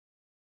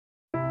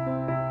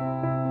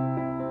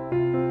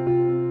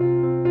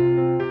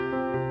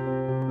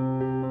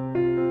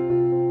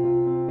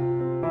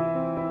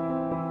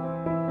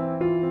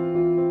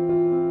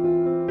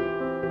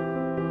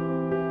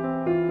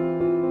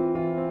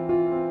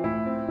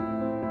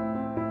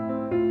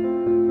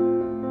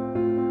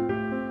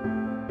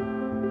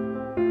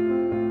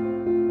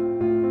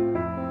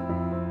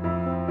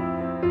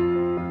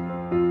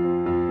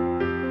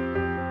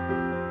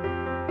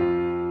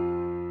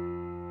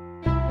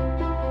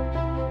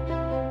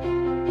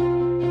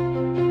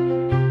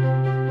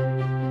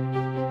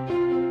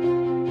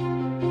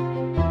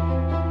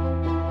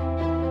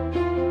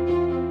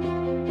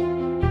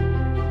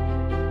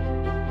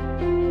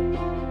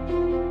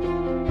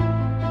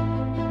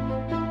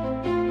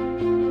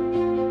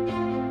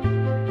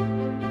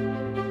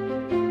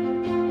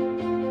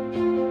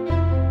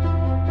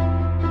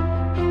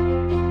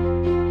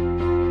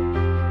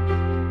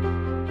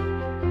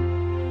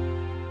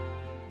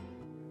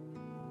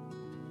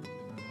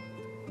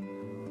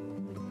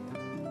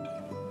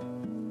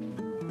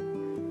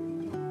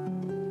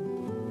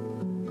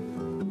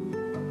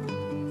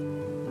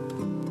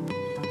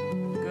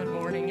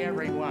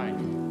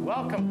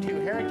welcome to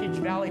Heritage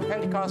Valley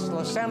Pentecostal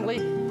Assembly.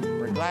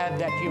 We're glad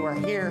that you are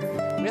here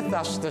with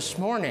us this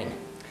morning.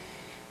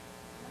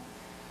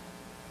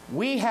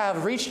 We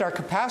have reached our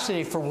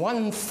capacity for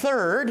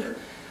 1/3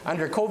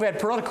 under COVID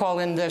protocol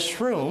in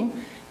this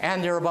room,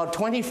 and there are about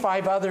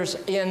 25 others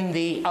in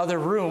the other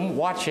room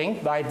watching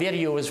by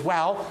video as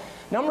well.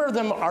 A number of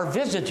them are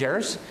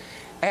visitors,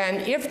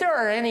 and if there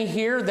are any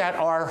here that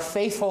are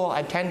faithful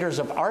attenders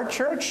of our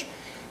church,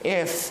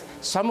 if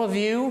some of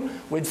you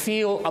would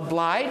feel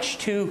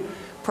obliged to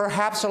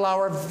perhaps allow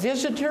our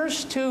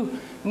visitors to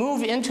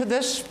move into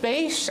this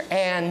space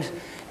and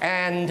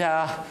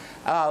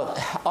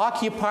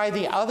occupy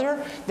the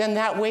other, then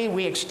that way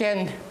we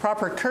extend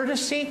proper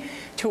courtesy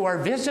to our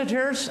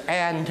visitors.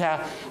 And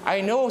I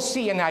know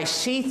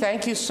CNIC,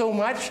 thank you so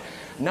much.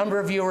 A number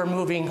of you are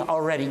moving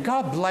already.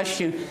 God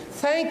bless you.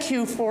 Thank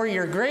you for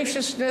your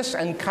graciousness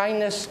and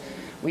kindness.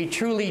 We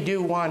truly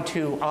do want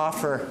to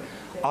offer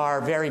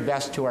our very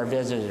best to our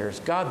visitors.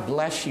 God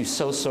bless you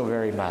so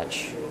very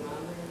much.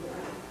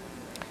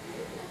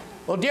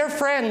 Well, dear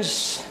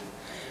friends,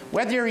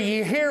 whether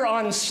you're here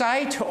on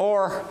site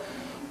or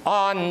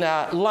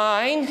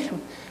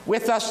online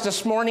with us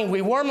this morning,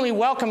 we warmly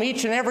welcome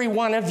each and every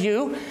one of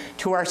you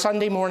to our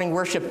Sunday morning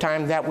worship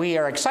time that we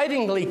are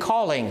excitingly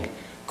calling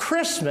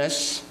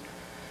Christmas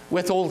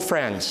with Old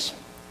Friends.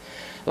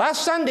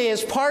 Last Sunday,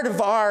 as part of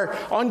our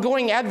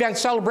ongoing Advent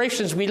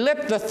celebrations, we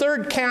lit the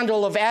third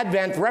candle of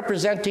Advent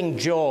representing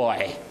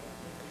joy.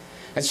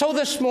 And so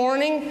this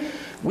morning,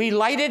 we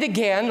light it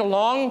again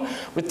along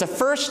with the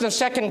first and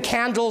second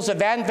candles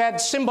of Advent,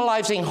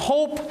 symbolizing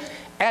hope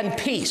and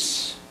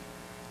peace,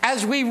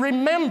 as we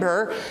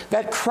remember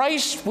that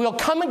Christ will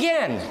come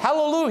again.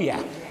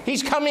 Hallelujah.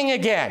 He's coming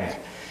again.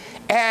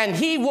 And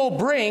he will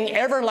bring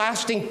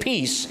everlasting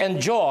peace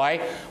and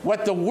joy,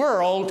 what the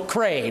world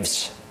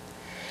craves.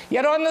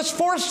 Yet on this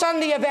fourth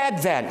Sunday of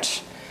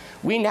Advent,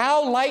 we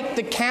now light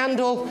the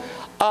candle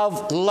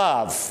of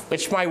love,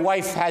 which my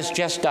wife has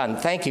just done.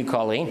 Thank you,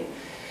 Colleen.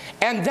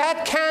 And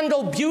that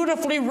candle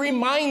beautifully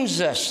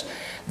reminds us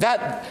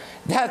that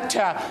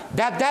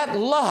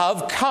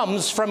love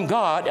comes from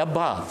God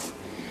above.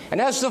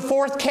 And as the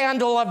fourth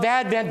candle of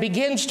Advent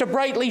begins to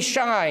brightly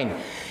shine,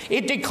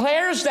 it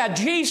declares that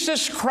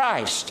Jesus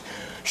Christ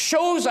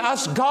shows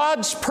us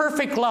God's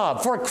perfect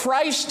love. For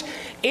Christ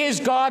is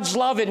God's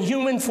love in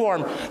human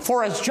form.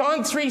 For as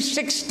John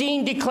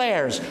 3:16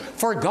 declares,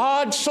 for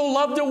God so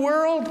loved the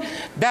world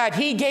that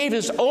he gave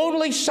his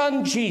only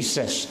Son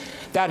Jesus,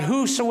 that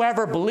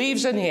whosoever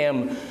believes in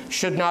him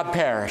should not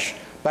perish,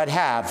 but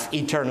have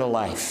eternal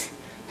life.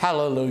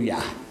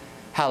 Hallelujah.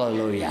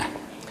 Hallelujah.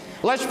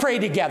 Let's pray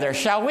together,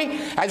 shall we?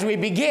 As we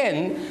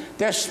begin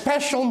this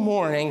special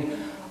morning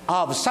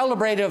of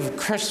celebrative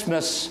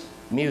Christmas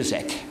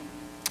music.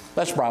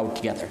 Let's bow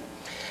together.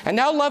 And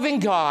now, loving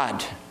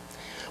God,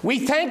 we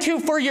thank you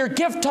for your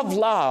gift of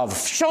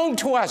love shown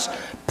to us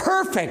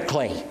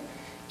perfectly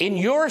in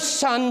your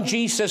Son,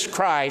 Jesus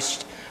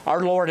Christ,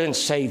 our Lord and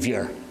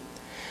Savior.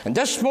 And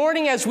this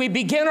morning, as we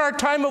begin our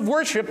time of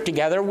worship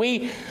together,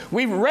 we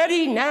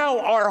ready now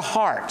our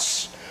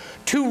hearts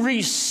to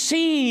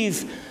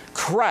receive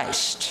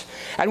Christ.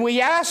 And we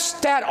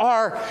ask that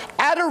our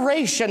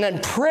adoration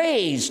and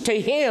praise to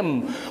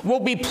him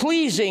will be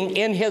pleasing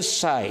in his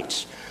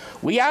sight.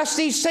 We ask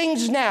these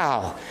things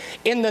now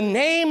in the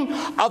name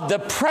of the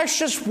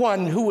precious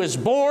one who was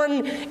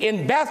born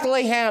in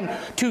Bethlehem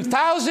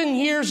 2,000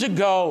 years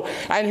ago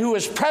and who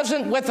is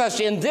present with us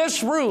in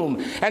this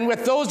room and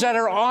with those that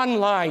are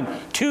online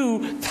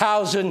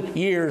 2,000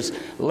 years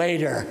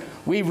later.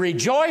 We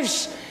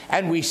rejoice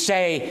and we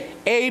say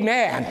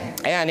amen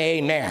and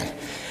amen.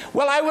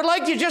 Well, I would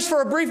like you just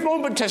for a brief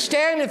moment to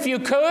stand, if you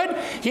could,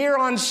 here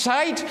on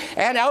site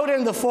and out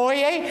in the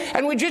foyer.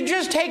 And would you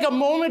just take a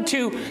moment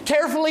to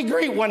carefully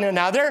greet one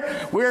another?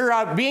 We're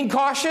being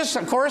cautious,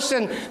 of course,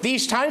 in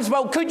these times,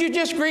 but could you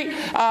just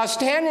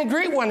stand and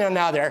greet one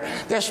another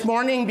this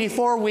morning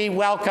before we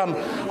welcome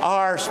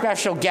our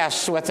special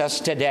guests with us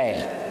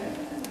today?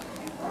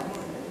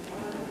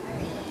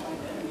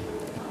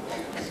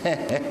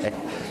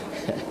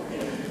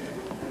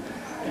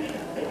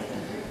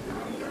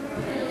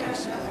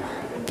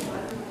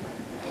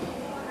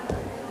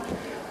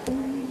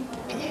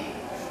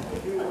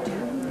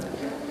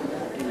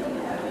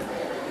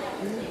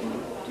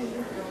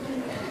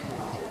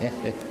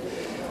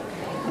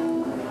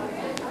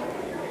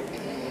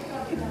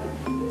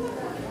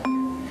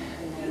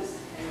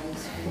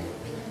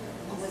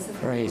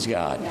 Praise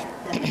God.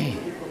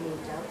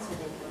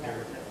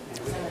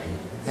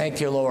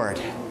 Thank you, Lord.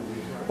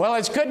 Well,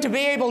 it's good to be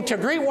able to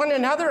greet one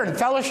another and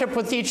fellowship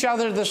with each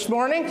other this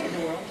morning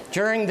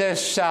during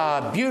this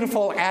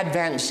beautiful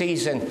Advent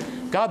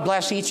season. God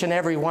bless each and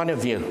every one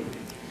of you.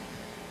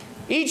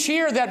 Each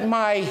year that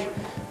my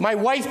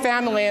wife,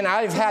 family, and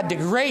I have had the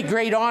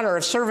great honor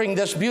of serving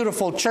this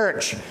beautiful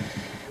church,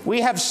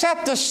 we have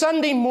set the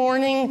Sunday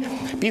morning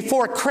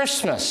before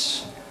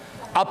Christmas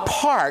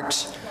apart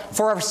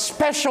for a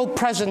special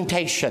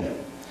presentation,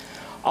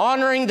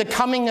 honoring the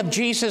coming of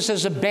Jesus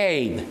as a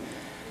babe,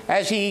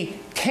 as he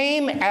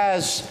came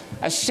as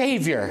a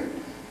Savior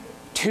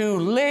to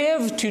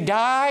live, to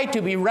die,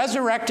 to be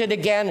resurrected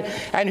again,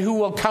 and who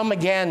will come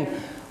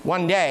again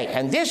one day.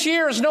 And this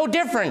year is no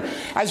different,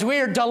 as we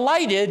are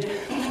delighted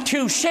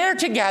to share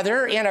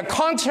together in a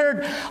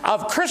concert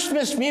of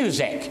Christmas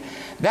music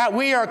that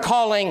we are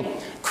calling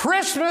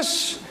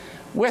Christmas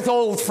with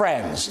Old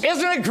Friends.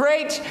 Isn't it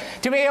great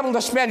to be able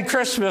to spend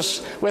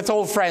Christmas with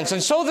old friends?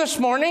 And so this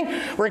morning,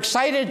 we're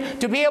excited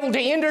to be able to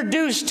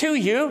introduce to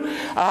you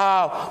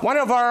one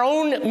of our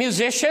own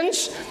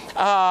musicians,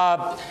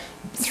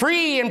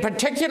 three in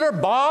particular,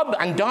 Bob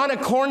and Donna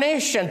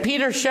Cornish and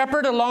Peter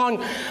Shepard,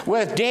 along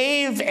with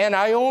Dave and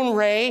Ione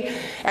Ray,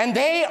 and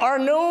they are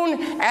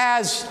known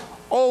as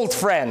Old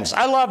Friends.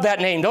 I love that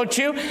name, don't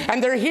you?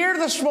 And they're here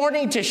this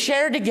morning to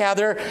share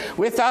together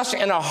with us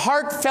in a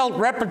heartfelt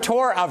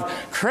repertoire of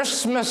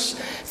Christmas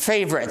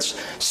favorites.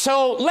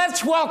 So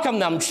let's welcome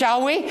them,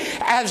 shall we,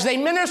 as they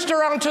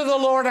minister unto the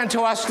Lord and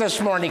to us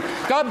this morning.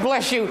 God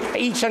bless you,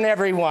 each and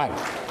every one.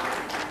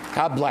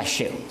 God bless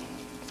you.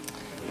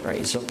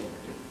 Praise the Lord.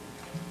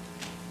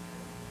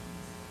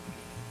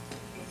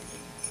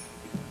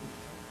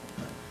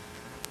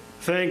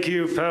 Thank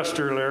you,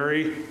 Pastor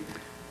Larry.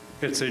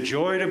 It's a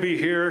joy to be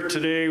here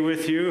today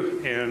with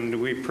you, and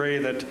we pray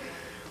that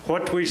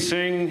what we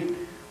sing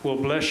will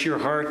bless your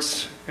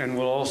hearts and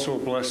will also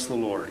bless the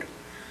Lord.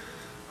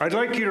 I'd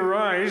like you to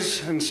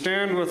rise and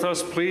stand with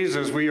us, please,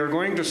 as we are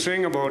going to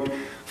sing about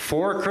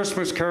 4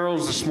 Christmas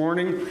carols this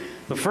morning.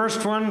 The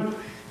first one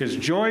is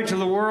Joy to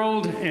the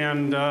World,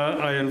 and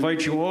I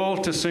invite you all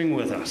to sing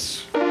with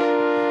us.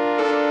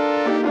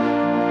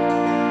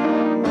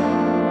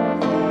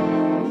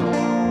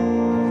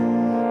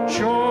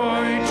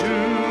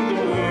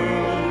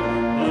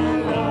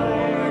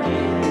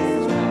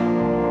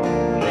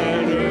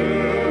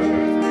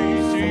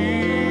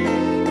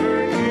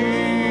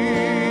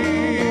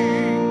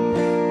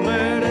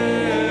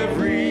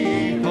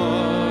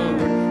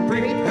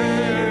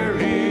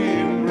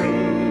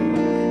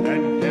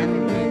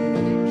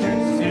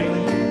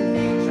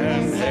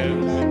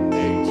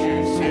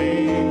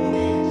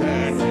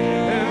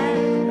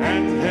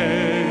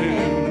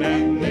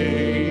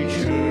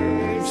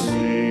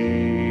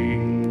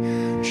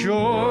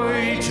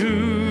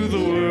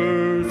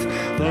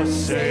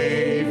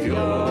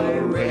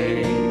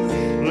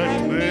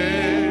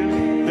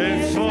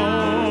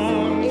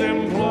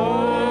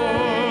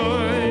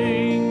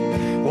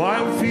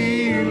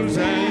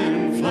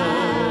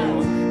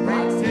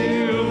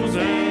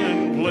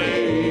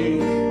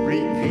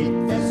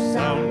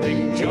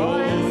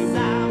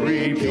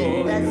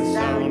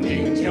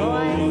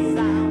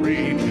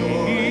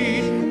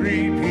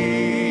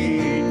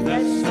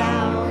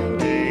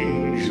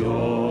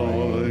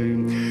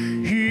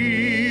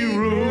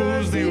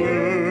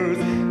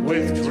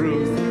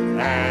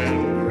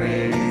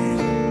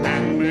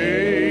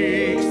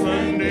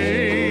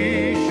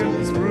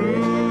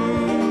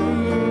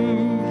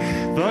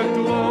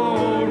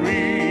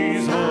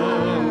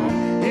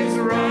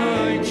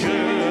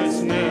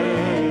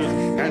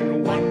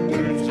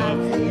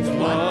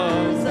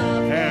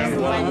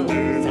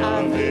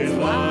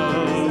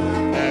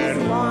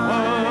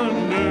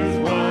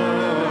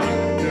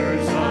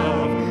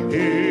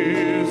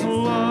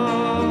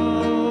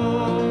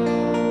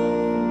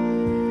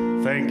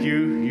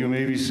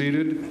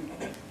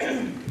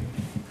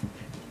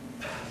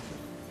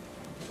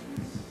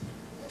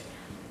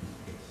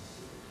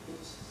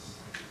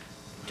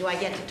 Do I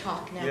get to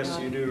talk now? Yes,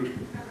 you do.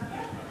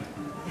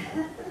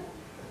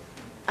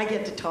 I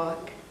get to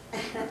talk.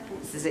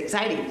 This is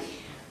exciting.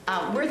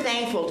 We're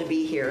thankful to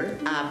be here.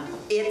 I'm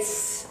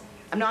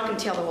not going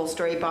to tell the whole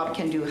story. Bob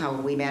can do how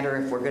we met or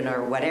if we're going to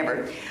or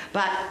whatever.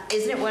 But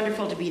isn't it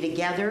wonderful to be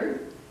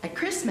together at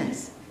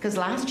Christmas? Because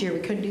last year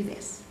we couldn't do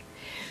this.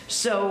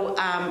 So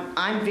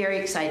I'm very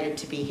excited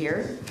to be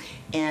here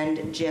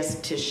and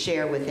just to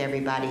share with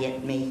everybody.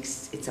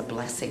 It's a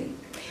blessing.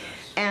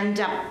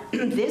 And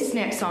this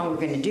next song we're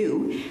going to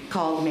do,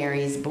 called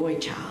Mary's Boy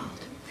Child.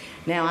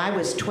 Now, I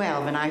was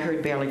 12 and I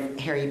heard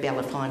Harry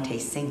Belafonte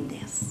sing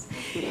this,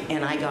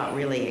 and I got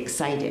really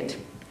excited.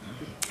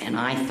 And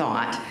I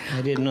thought...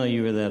 I didn't know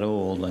you were that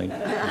old. Sorry.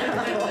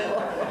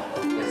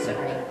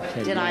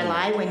 Did I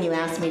lie when you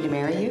asked me to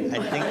marry you? I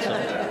think so.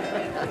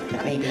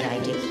 Maybe I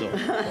did. So.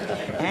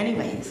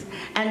 Anyways,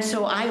 and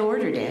so I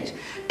ordered it,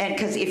 and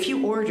because if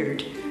you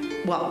ordered...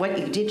 Well, what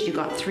you did, you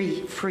got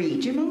 3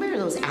 free. Do you remember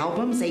those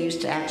albums they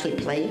used to actually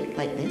play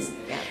like this?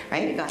 Yeah,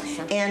 right? You got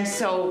some. And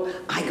so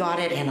I got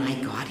it, and I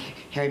got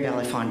Harry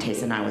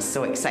Belafonte's, and I was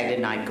so excited,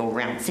 and I'd go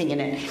around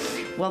singing it.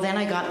 Well, then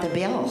I got the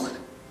bill,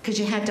 because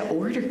you had to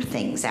order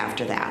things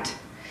after that.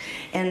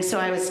 And so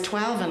I was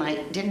 12, and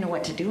I didn't know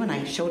what to do, and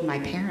I showed my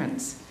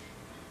parents.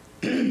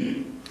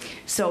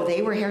 So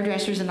they were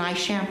hairdressers, and I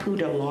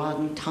shampooed a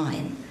long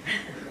time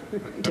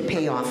to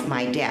pay off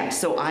my debt.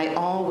 So I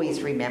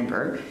always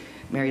remember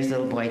Mary's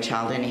Little Boy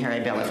Child and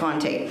Harry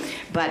Belafonte.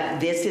 But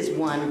this is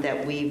one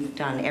that we've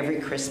done every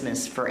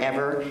Christmas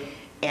forever,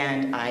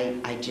 and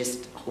I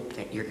just hope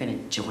that you're going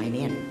to join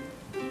in.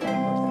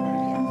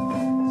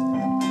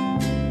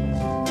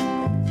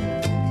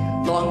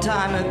 Long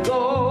time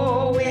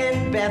ago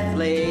in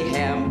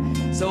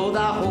Bethlehem, so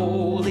the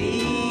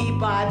Holy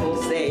Bible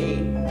say,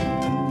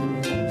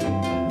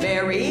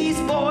 Mary's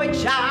boy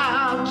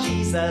child,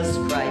 Jesus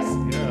Christ,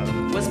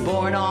 was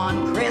born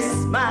on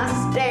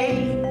Christmas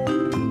Day.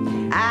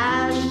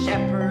 As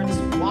shepherds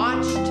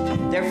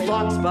watched their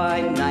flocks by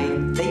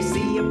night, they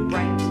see a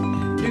bright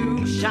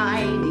new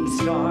shining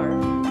star,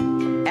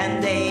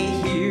 and they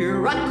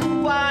hear a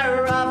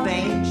choir of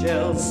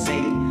angels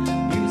sing.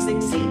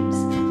 Music seems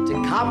to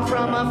come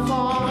from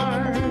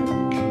afar.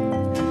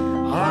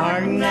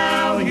 Hark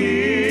now,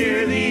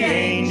 hear the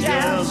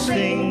angels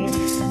sing,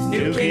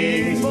 new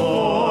King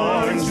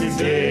born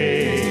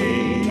today.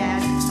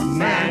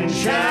 Man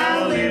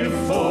shall live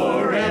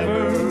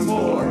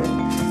forevermore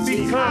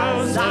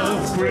because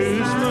of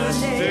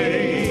Christmas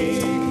Day.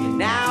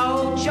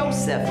 Now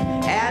Joseph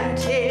and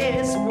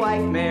his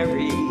wife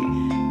Mary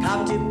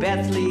come to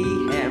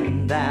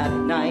Bethlehem that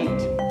night,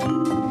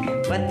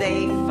 but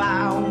they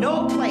found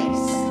no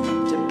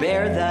place to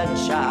bear the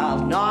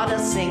child. Not a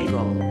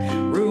single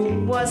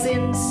room was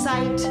in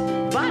sight,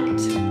 but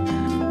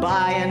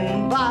by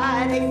and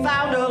by they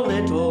found a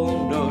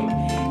little nook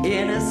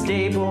in a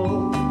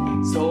stable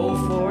so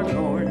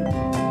forlorn.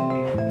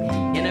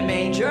 In a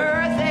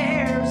manger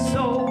there,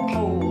 so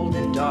cold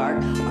and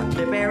dark,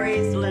 under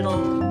Mary's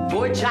little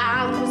boy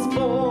child was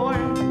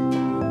born.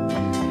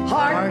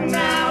 Hark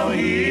now,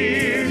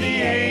 hear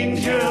the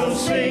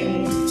angels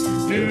sing,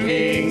 new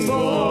King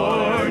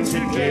born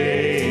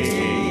today.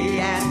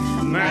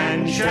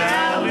 Man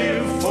shall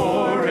live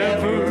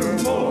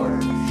forevermore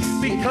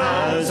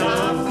because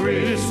of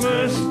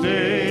Christmas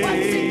Day.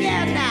 Once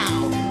again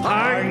now.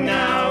 Hark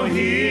now,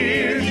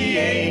 hear the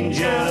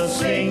angels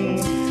sing,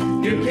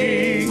 new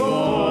King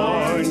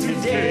born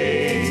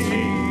today.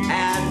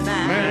 And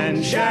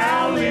Man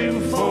shall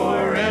live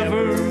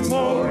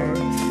forevermore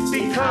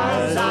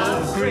because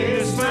of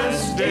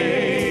Christmas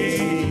Day.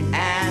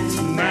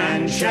 and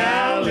Man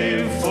shall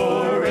live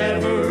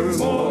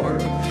forevermore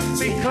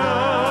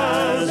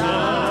because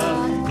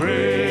of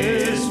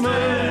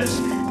Christmas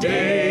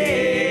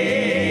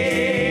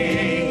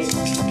Day.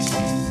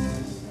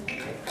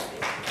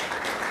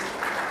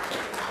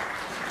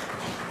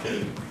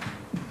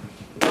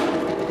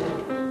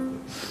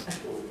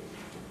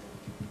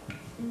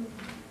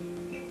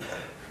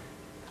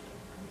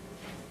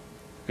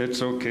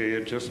 It's okay,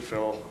 it just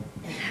fell.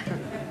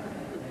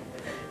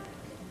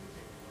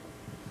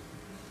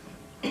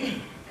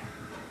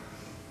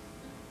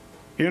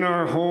 In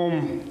our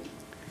home,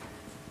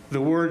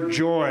 the word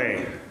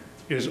joy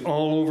is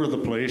all over the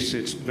place.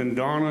 It's been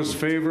Donna's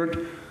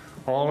favorite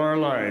all our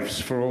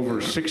lives. For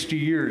over 60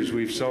 years,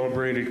 we've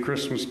celebrated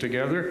Christmas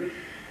together.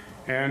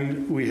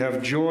 And we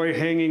have joy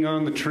hanging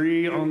on the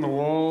tree, on the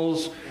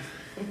walls,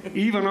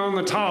 even on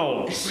the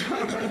towels.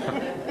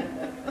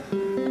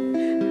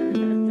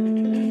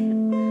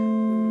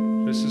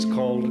 This is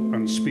called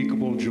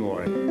unspeakable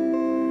joy.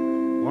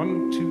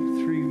 1,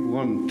 2, 3,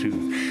 1,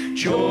 2.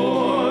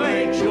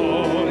 Joy,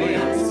 joy,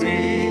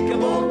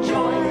 unspeakable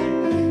joy.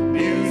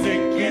 Music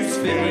is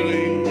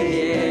filling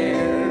the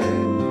air.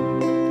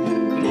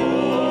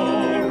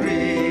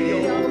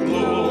 Glory, oh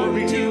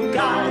glory to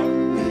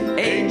God.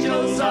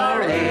 Angels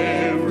are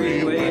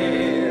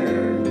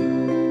everywhere.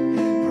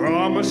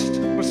 Promised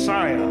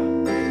Messiah,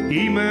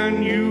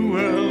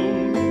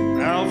 Emmanuel,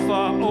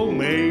 Alpha,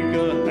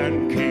 Omega,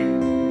 and King.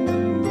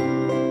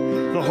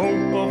 The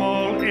hope of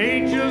all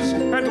ages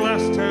at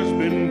last has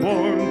been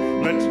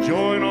born. Let's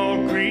join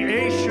all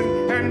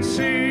creation and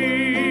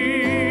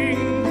sing.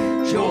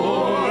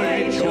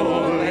 Joy,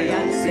 joy,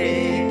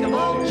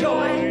 unspeakable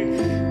joy.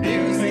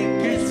 Music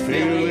is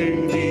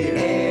filling the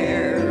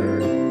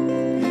air.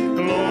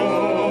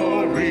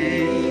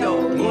 Glory,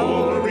 oh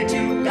glory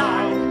to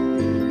God.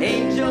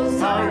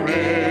 Angels are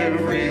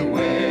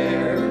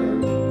everywhere.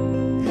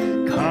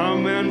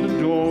 Come and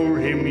adore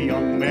him,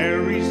 young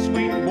Mary,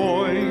 sweet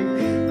boy,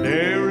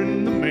 there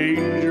in the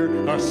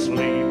manger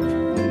asleep.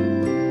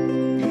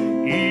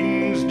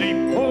 Eden's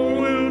deep hole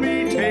will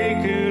be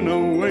taken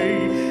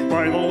away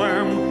by the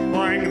Lamb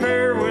lying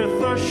there with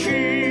the sheep.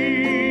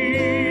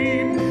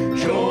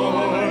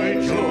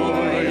 Joy,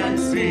 joy,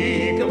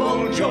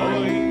 unspeakable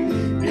joy.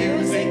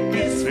 Music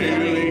is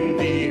filling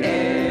the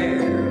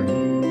air.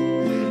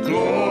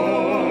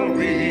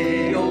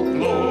 Glory, oh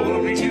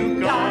glory to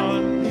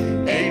God.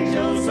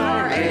 Angels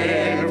are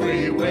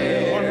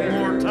everywhere. One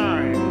more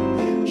time.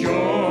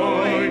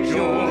 Joy,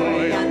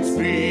 joy,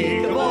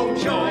 unspeakable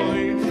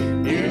joy.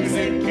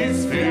 Music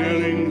is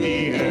filling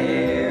the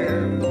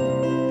air.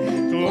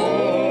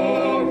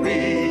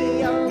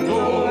 Glory,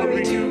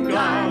 glory to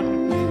God.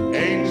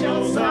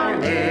 Angels are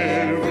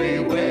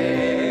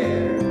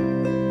everywhere.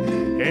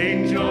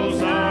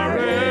 Angels are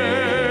everywhere.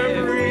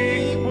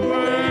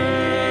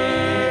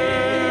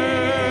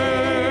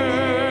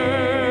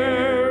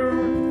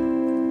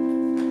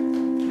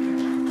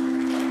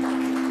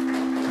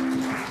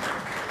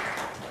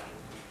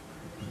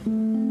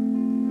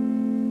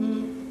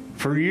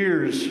 For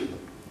years,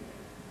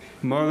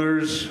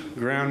 mothers,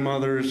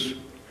 grandmothers,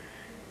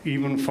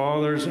 even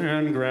fathers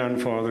and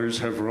grandfathers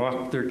have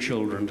rocked their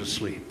children to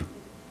sleep.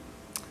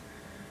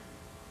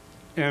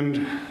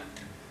 And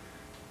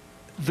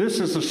this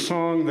is a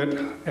song that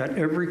at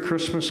every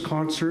Christmas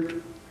concert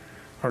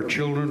our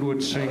children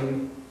would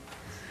sing.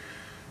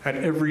 At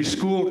every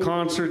school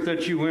concert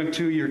that you went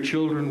to, your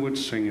children would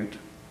sing it.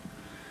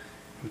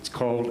 It's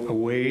called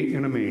Away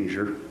in a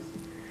Manger.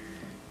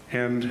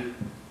 And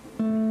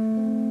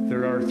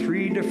there are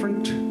 3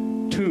 different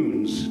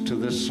tunes to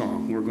this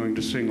song. We're going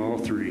to sing all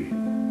 3.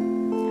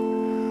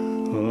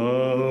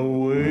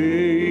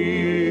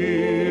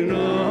 Away in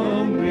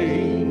a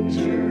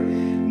manger,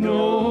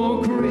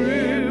 no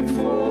crib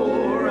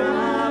for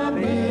a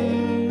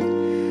babe,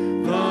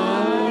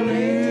 the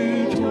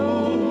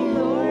little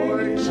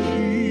Lord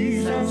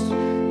Jesus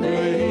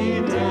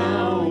laid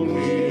down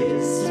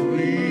his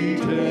sweet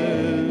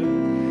head.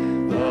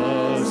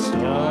 The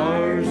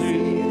stars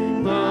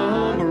in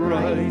the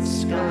bright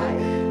sky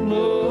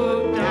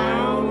looked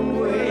down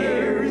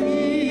where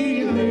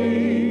he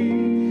lay.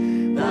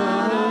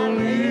 The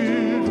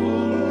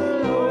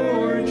little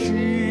Lord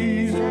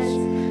Jesus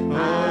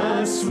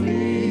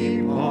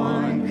asleep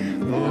on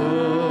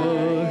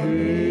the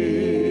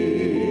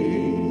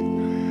hay.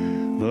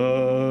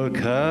 The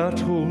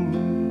cattle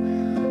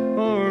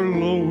are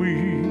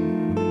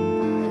lowing,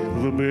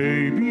 the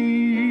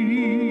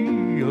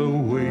baby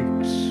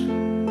awakes,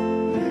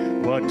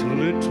 but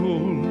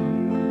little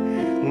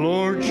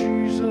Lord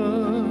Jesus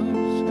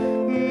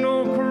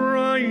no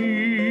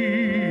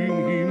crying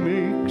he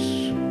makes.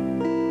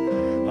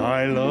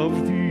 I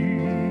love thee,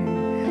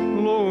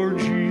 Lord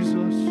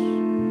Jesus,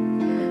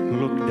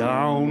 look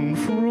down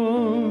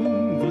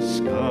from the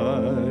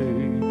sky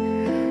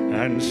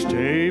and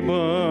stay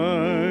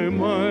by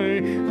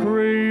my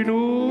cradle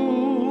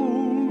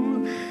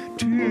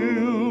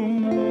till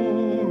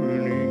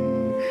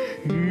morning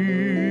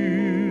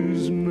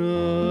is nigh.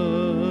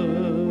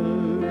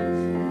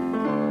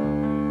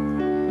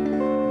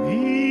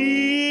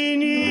 Be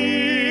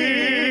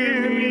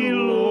near me,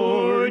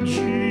 Lord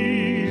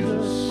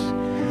Jesus,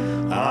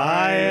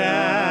 I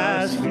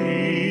ask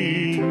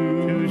thee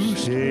to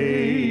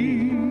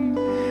stay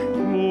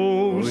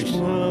close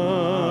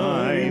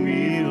by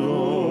me,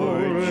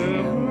 Lord,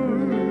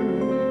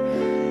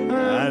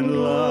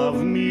 and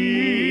love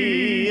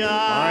me,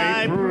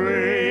 I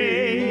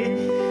pray.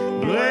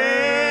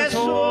 Bless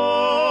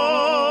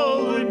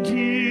all the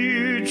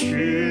dear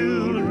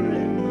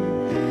children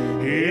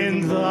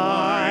in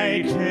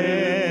thy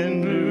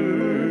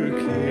tender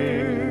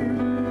care,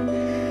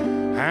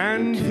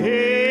 and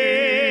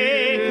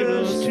take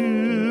us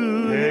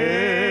to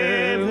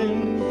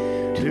heaven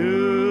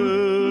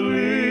to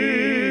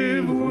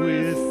live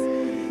with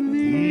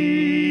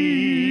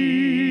thee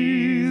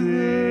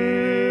there.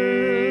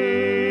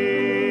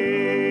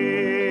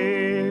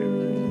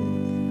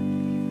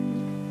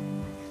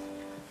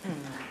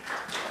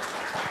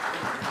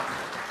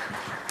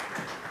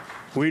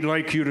 We'd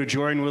like you to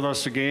join with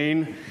us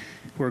again.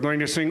 We're going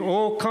to sing,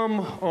 "O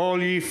Come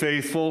All Ye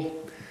Faithful."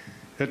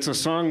 It's a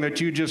song that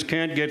you just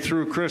can't get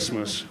through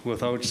Christmas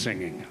without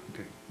singing.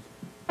 Okay.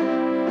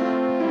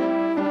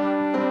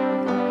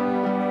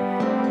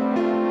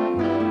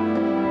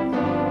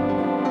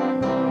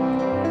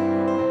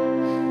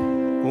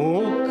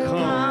 Oh,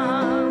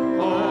 come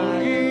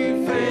all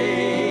ye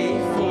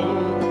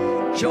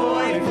faithful,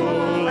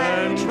 joyful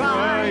and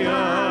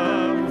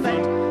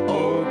triumphant.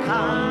 Oh,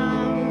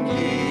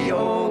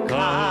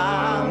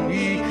 come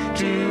ye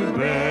to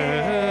Bethlehem.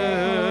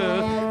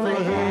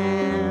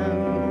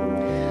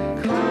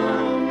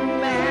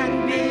 Come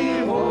and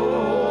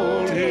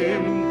behold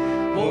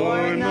him,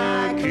 born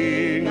the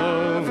King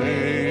of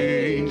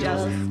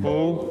angels.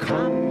 Oh,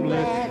 come,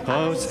 let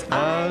us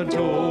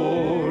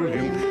adore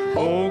him.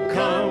 Oh,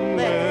 come,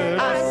 let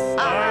us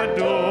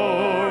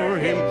adore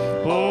him.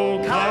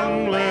 Oh,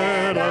 come,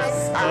 let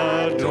us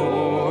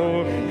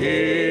adore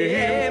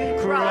him,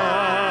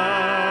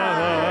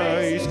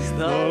 Christ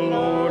the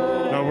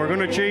Lord. Now we're going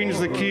to change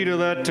the key to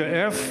that to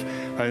F.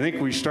 I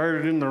think we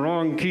started in the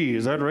wrong key.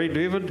 Is that right,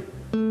 David?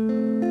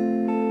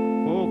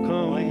 Oh,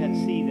 come. I had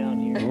C down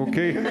here.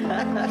 Okay.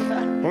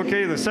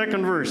 Okay, the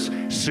second verse.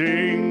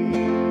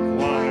 Sing,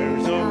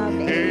 choirs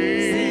of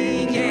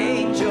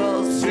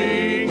angels,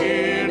 sing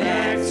in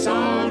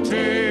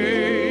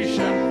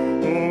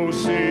exaltation. Oh,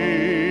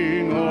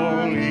 sing,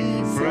 all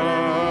ye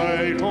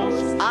bright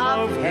hosts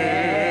of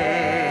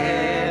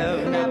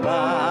heaven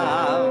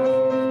above.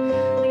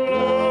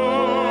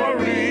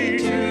 Glory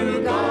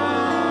to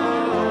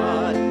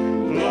God,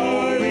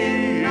 glory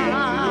in the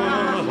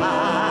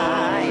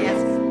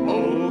highest.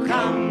 Oh,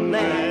 come,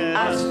 let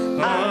us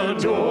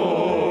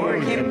adore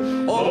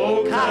him.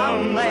 Oh,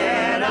 come,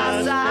 let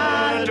us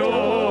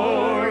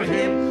adore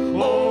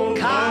him. Oh,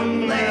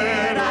 come,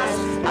 let us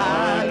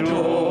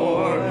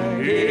adore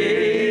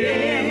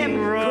him,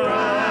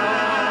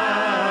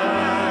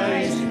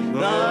 Christ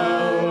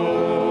the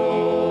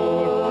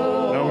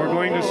Lord. Now we're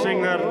going to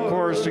sing that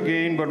chorus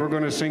again, but we're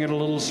going to sing it a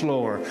little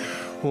slower.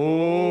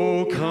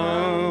 Oh,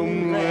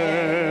 come,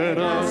 let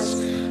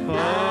us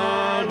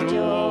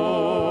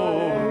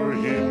adore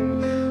him.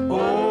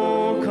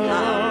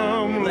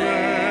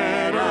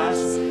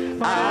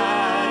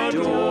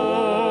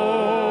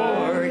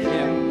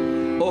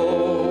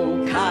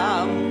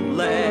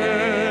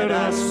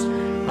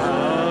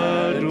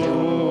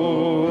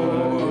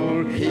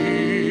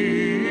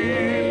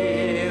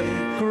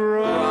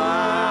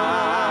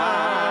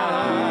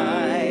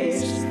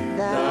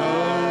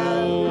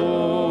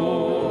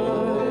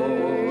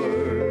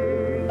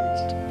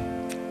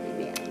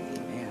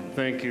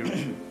 Thank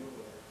you.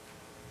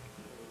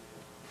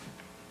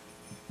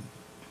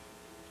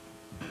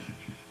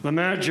 The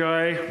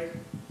Magi,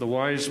 the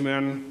wise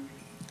men,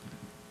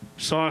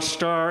 saw a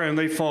star and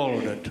they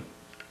followed it.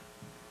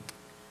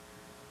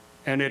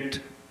 And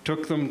it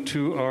took them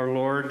to our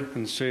Lord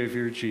and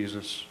Savior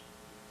Jesus.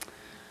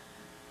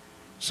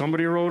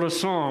 Somebody wrote a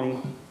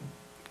song,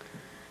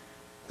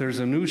 "There's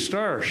a new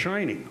star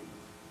shining."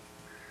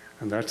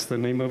 And that's the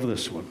name of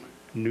this one,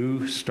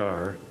 New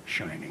Star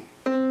Shining.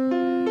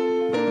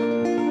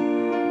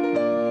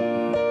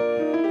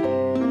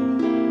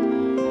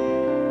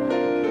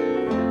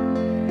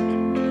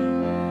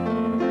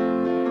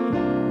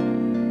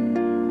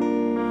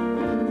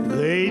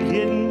 They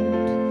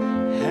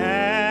didn't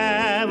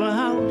have a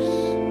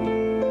house,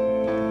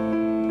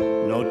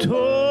 no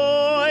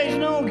toys,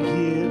 no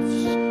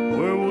gifts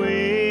were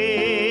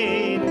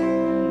waiting.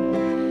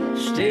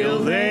 Still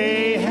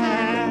they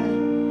had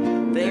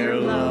their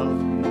love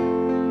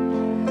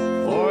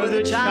for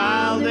the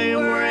child they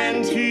were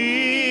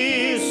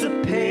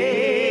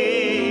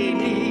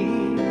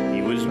anticipating.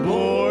 He was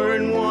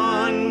born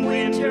one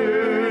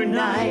winter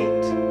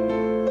night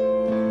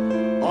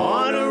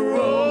on a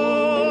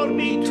road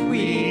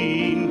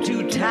between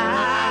two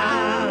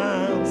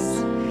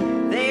towns.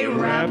 They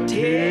wrapped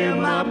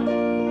him up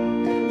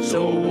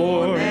so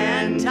warm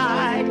and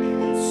tight,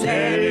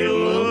 said it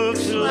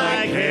looks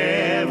like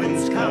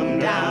heaven's come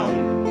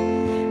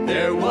down.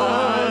 There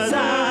was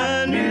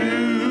a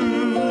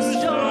new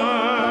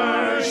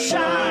star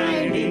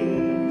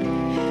shining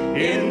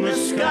in the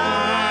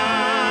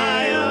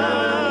sky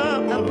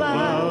up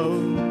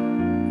above.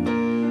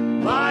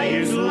 By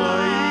his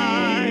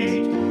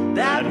light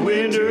that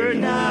winter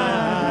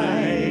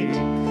night,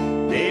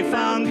 they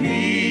found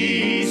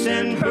peace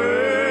and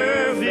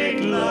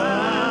perfect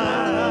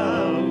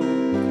love.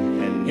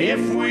 And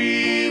if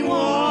we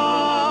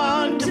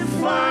want to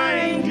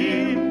find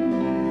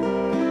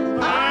him,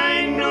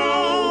 I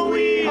know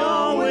we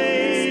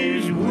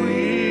always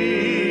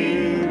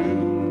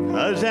will.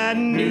 'Cause that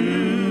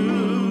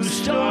new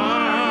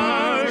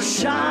star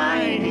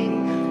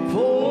shining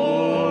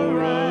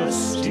for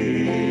us still.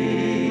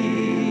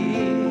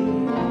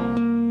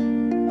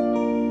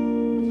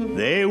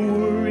 They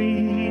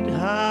worried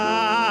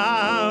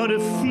how to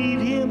feed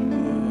him.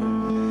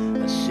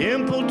 A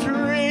simple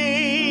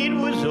trade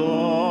was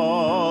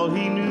all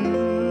he knew.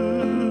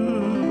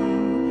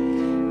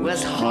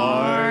 Was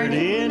hard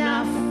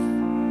enough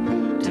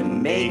to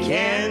make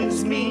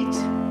ends meet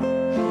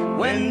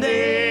when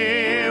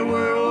there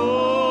were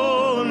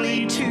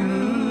only two.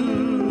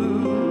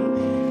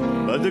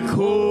 But the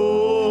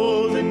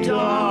cold, the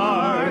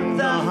dark,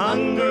 the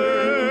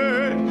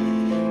hunger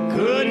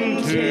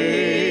couldn't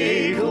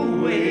take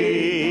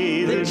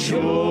away the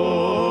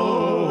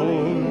joy.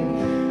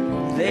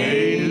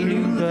 They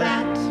knew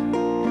that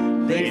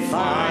they'd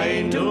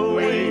find a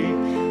way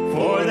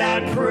for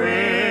that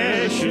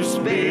precious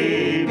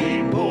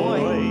baby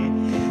boy.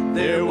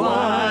 There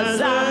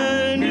was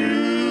a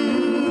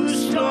new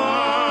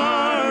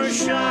star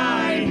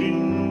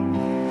shining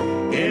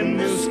in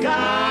the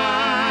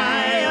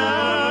sky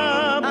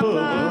up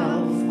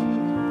above.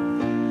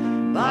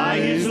 By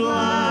his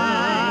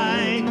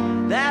light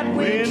that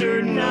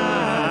winter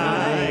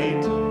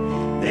night,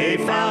 they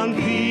found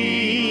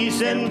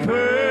peace and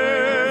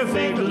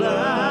perfect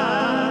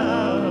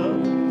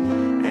love.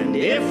 And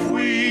if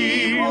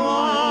we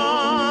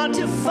want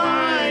to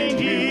find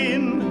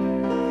him,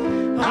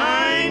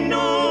 I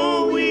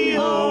know we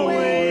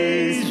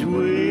always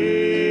will.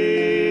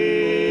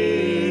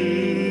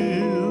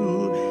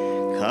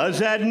 'Cause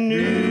that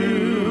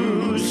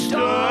new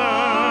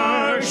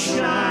star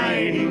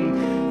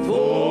shining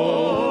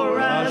for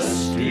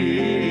us still.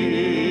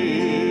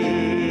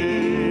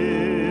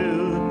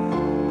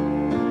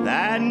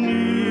 That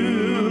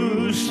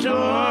new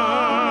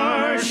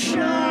star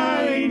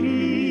shining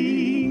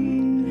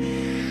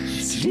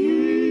still.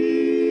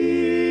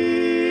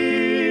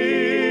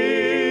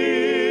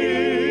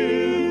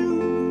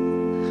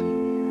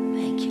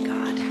 Thank you,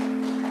 God.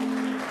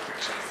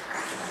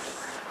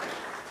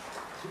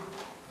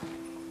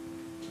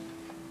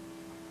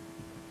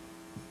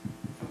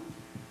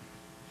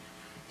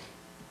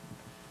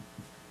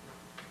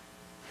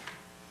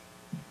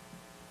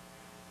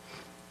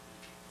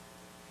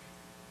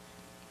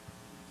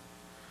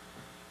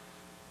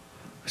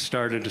 I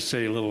started to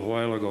say a little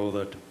while ago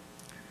that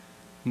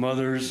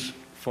mothers,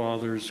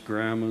 fathers,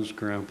 grandmas,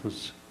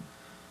 grandpas,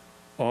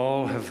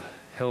 all have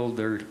held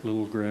their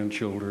little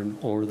grandchildren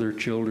or their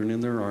children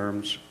in their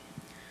arms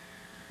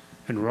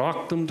and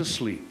rocked them to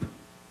sleep.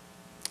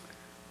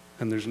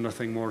 And there's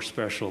nothing more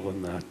special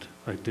than that.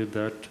 I did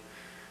that.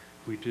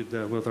 We did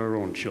that with our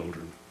own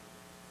children.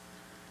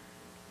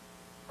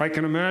 I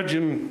can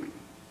imagine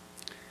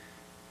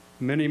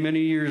many, many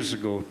years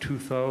ago,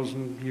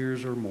 2,000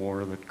 years or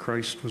more, that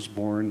Christ was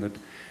born, that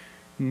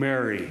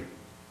Mary,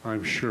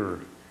 I'm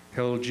sure,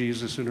 held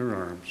Jesus in her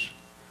arms,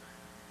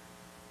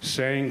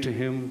 sang to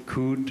him,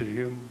 cooed to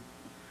him,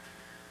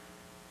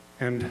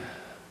 and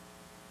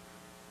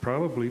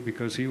probably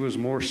because he was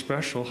more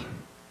special,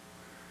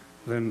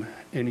 than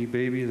any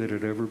baby that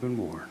had ever been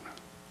born.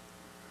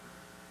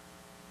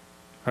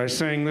 I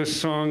sang this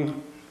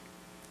song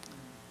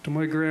to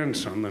my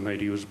grandson the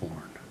night he was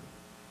born.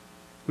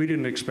 We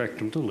didn't expect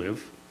him to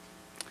live,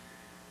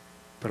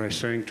 but I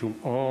sang to him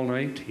all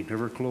night. He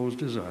never closed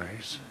his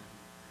eyes.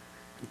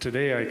 And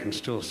today I can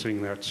still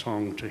sing that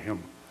song to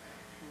him.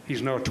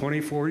 He's now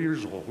 24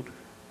 years old,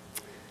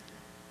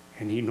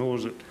 and he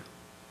knows it.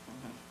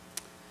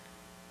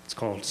 It's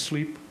called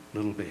Sleep,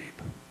 Little Babe.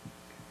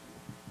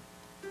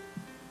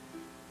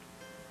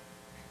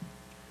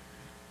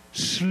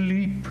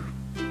 Sleep,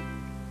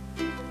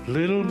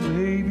 little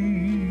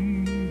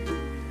baby,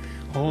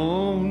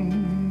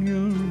 on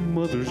your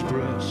mother's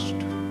breast.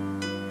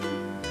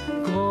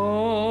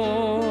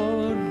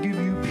 God give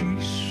you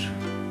peace.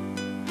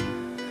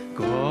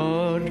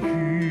 God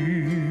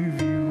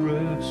give you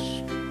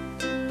rest.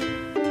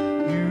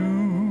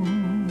 You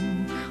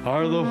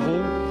are the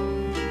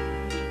hope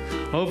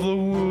of the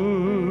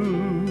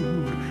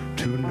world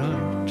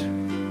tonight.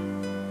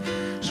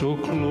 So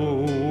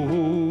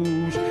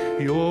close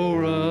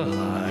your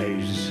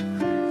eyes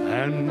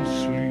and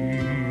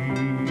sleep.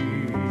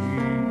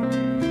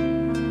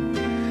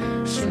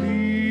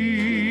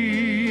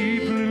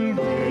 Sleep, little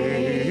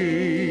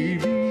baby,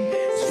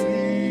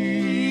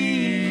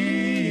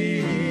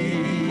 sleep.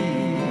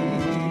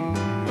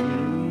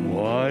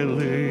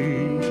 While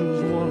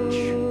angels watch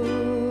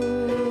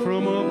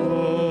from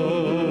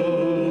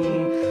above.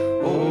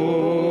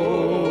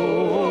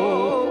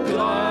 Oh,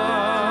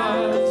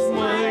 God's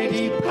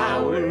mighty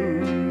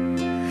power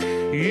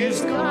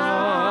is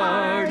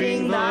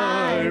guarding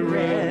thy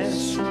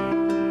rest.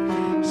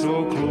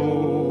 So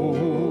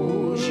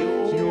close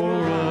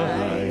your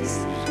eyes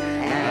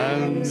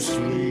and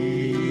sleep.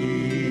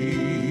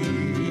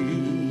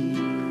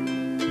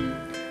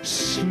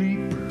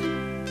 Sleep,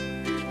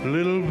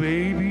 little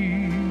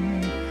baby,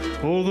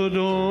 oh, the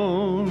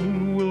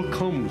dawn will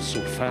come so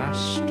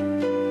fast.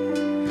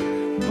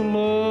 The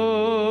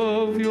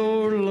love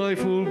your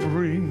life will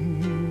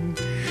bring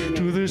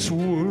to this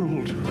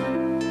world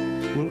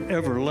will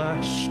ever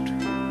last.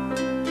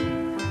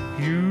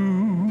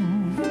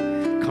 You've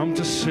come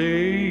to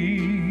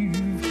save,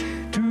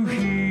 to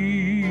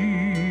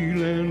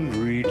heal and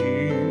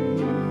redeem.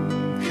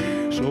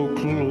 So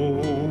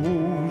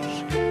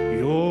close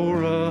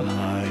your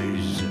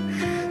eyes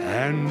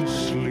and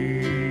sleep.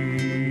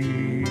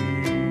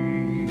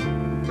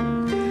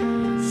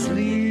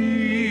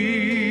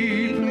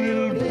 Sleep,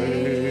 little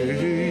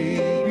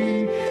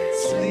baby,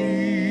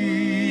 sleep.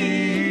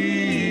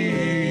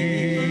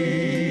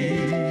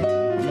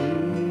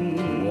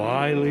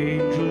 While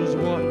angels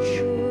watch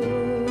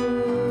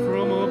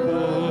from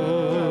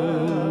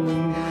above.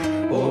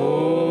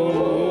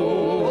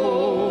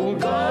 Oh,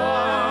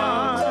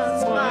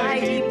 God's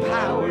mighty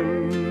power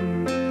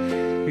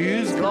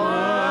is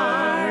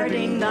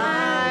guarding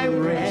thy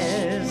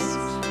rest.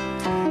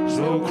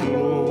 So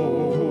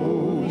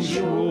close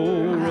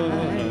your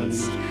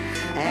eyes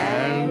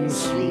and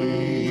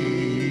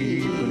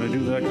sleep. I'm gonna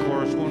do that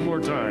chorus one more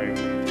time.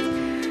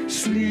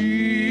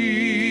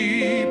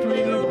 Sleep,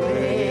 little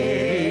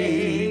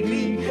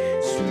baby,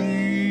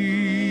 sleep.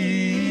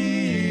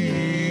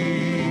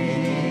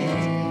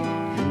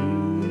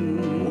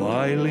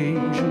 While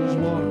angels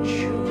watch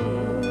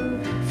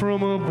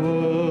from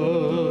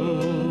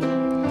above.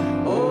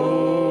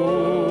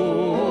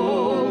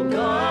 Oh,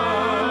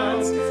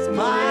 God's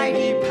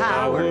mighty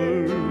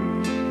power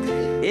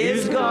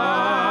is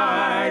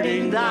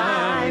guarding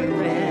thy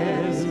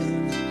rest.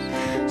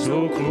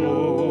 So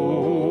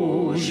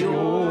close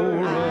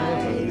your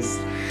eyes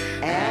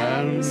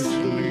and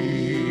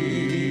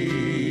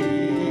sleep.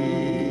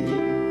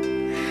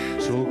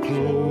 So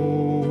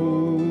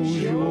close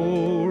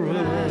your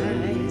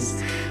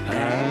eyes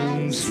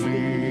and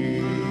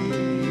sleep.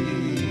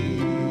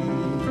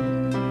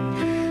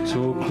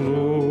 So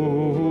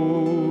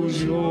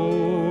close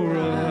your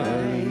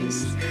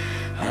eyes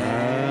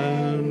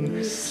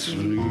and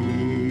sleep.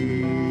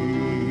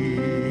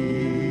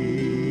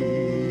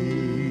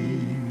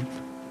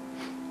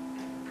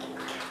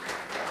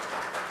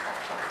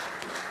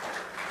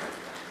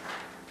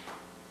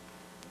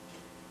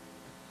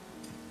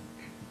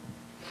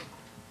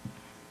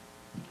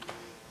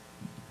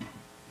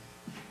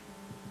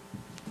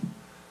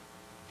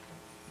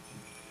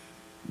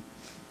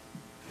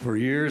 For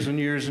years and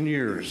years and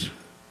years,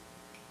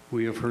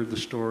 we have heard the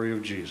story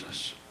of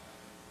Jesus.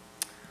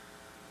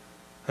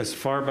 As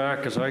far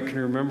back as I can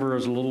remember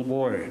as a little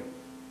boy,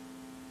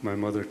 my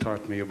mother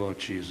taught me about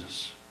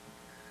Jesus.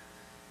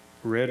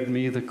 Read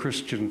me the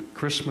Christian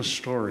Christmas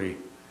story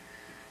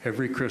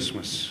every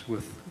Christmas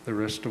with the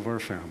rest of our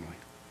family.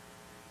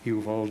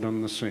 You've all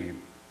done the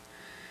same.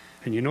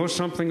 And you know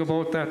something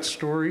about that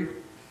story?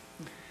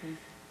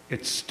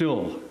 It's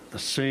still the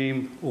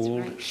same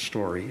old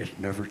story. It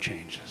never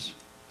changes.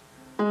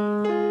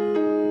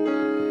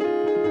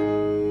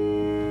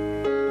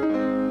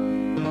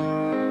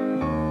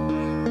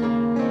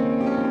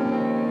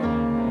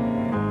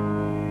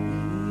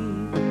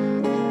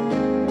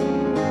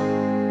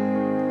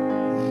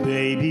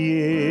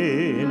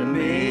 Baby in a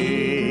manger.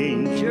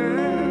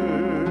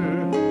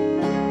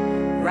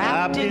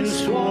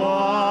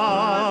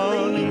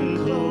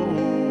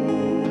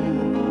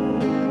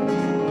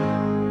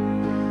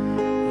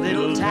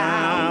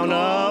 town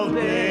of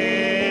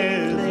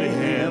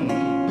Bethlehem.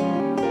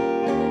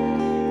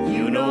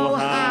 You know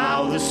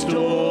how the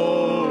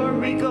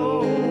story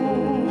goes.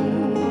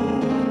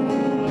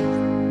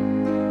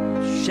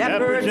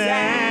 Shepherds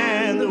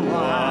and the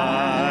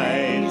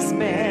wise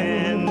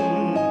men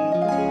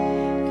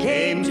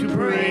came to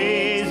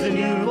praise the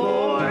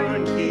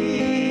newborn King.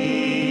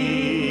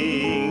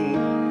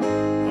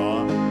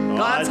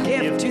 God's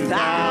gift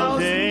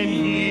 2,000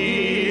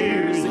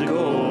 years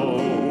ago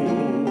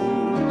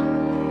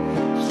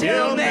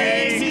still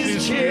makes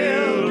his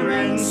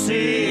children sing.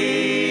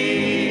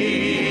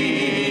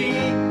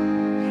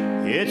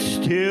 It's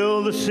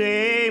still the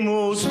same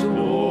old story.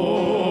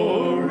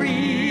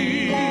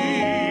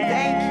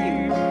 Thank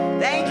you.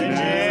 Thank you, It Jesus.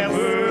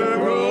 never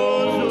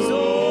grows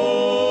old.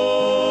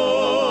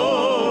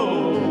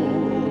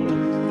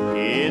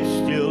 It's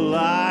still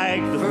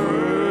like the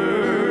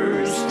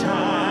first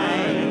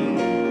time.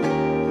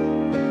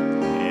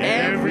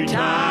 Every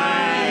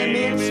time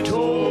it's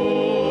told.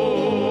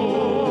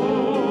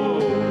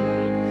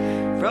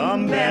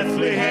 From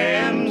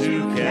Bethlehem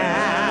to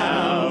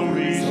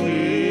Calvary's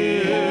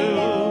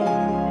Hill,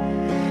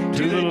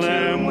 to the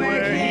Lamb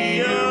where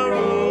he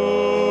arose.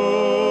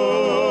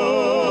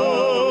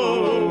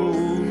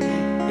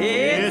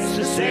 It's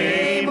the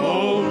same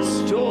old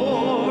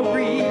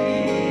story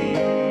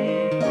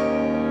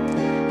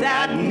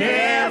that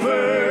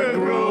never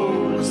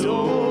grows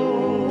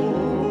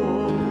old.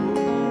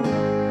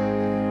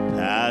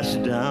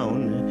 Passed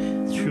down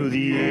through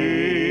the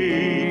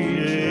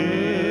ages,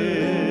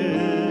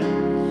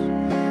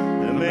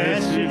 the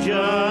message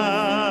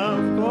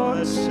of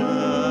God's Son.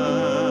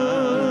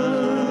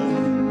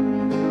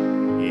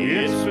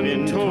 It's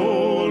been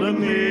told a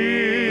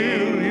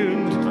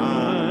million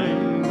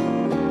times,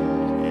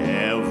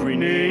 every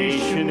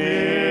nation,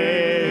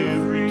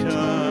 every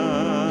tongue.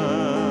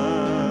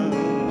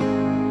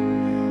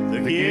 The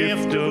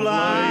gift of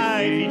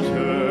life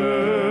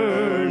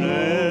eternal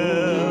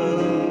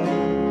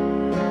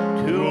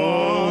to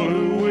all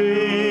who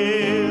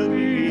will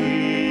believe.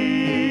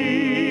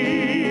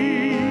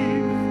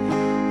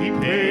 He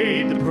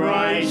paid the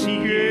price, he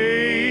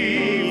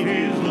gave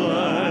his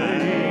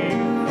life.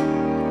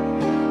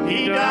 He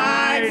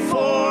died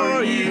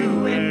for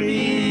you and me.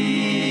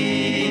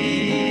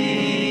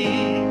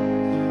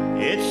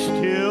 It's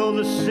still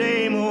the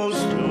same old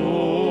story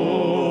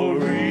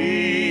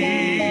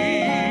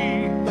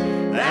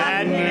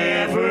that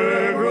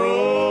never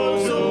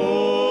grows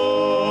old.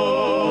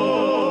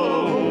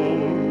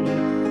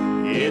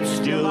 It's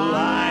still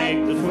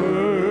like the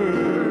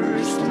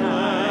first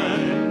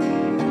time.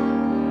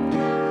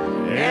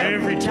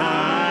 Every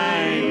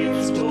time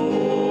it's told.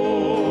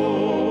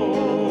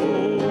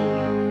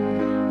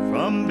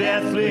 From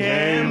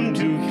Bethlehem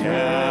to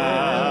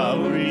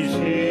Calvary's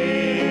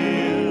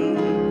Hill,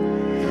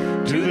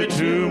 to the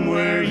tomb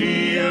where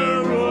he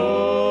arose.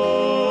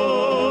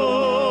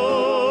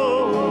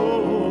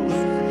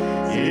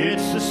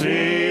 It's the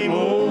same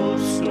old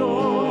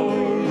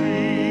story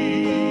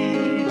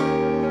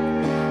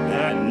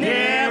that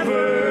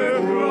never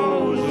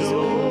grows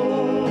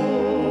old.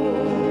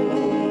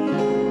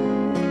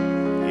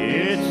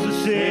 It's the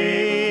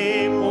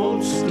same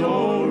old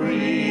story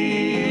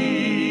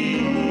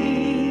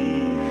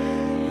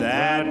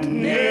that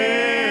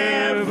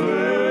never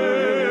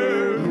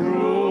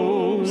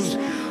grows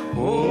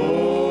old.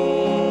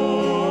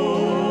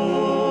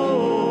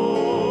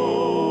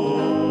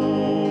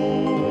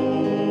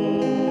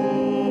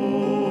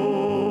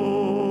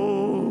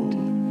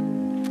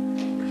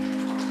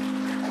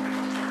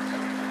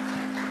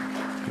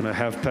 Can I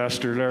have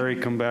Pastor Larry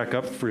come back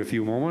up for a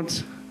few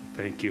moments?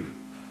 Thank you.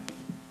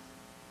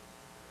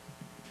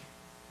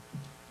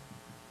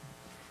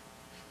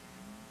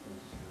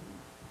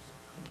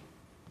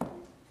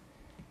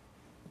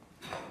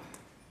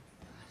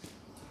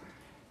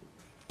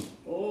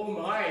 Oh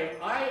my,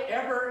 am I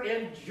ever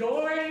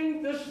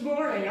enjoying this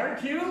morning,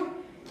 aren't you?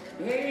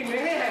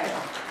 Amen.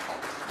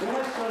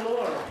 Bless the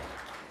Lord.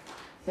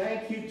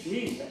 Thank you,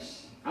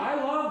 Jesus. I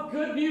love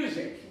good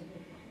music,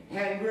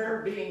 and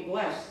we're being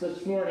blessed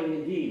this morning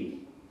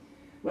indeed.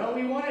 Well,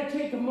 we want to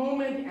take a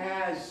moment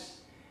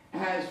as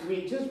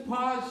we just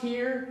pause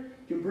here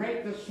to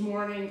break this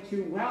morning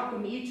to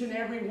welcome each and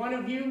every one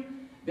of you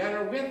that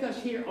are with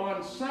us here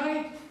on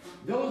site,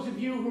 those of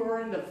you who are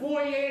in the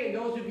foyer, and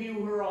those of you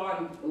who are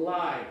on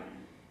live.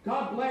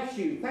 God bless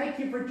you. Thank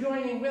you for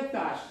joining with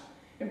us.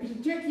 In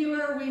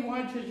particular, we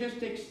want to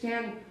just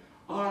extend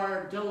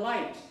our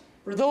delight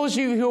for those of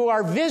you who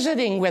are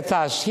visiting with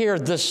us here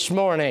this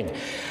morning.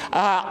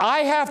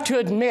 I have to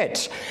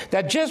admit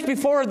that just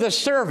before the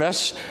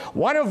service,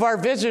 one of our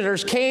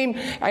visitors came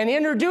and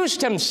introduced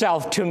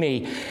himself to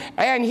me.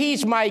 And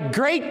he's my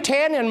grade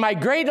 10 and my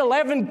grade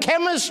 11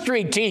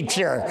 chemistry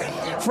teacher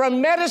from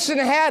Medicine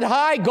Hat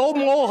High, Go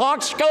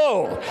Mohawks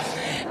Go.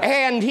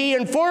 And he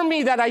informed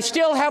me that I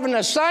still have an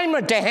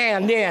assignment to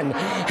hand in.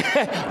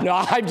 No,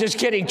 I'm just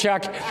kidding,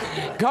 Chuck.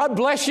 God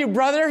bless you,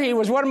 brother. He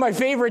was one of my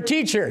favorite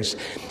teachers.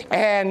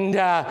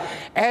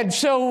 And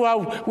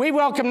so we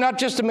welcome not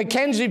just the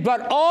Mackenzie,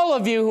 but all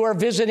of you who are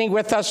visiting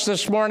with us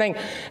this morning.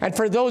 And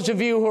for those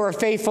of you who are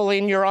faithful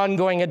in your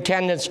ongoing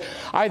attendance,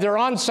 either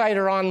on-site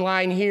or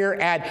online here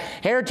at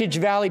Heritage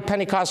Valley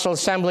Pentecostal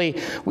Assembly,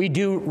 we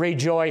do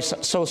rejoice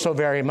so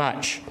very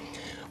much.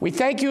 We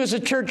thank you as a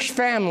church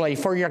family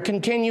for your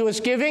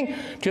continuous giving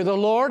to the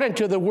Lord and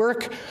to the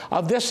work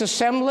of this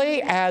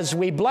assembly as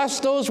we bless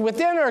those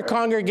within our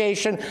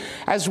congregation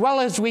as well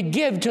as we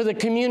give to the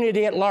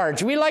community at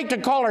large. We like to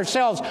call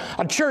ourselves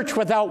a church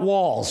without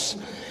walls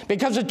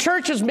because a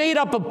church is made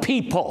up of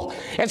people.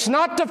 It's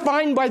not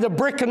defined by the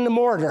brick and the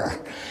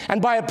mortar and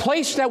by a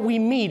place that we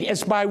meet.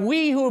 It's by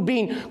we who have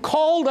been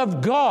called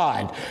of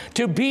God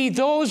to be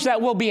those that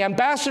will be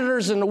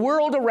ambassadors in the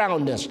world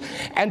around us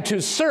and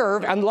to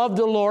serve and love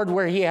the Lord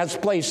where He has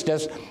placed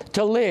us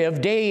to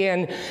live day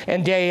in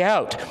and day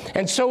out.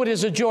 And so it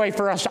is a joy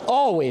for us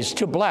always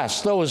to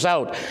bless those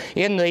out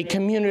in the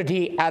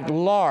community at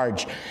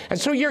large. And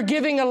so your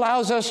giving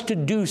allows us to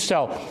do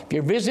so. If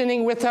you're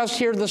visiting with us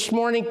here this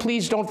morning,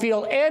 please don't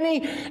feel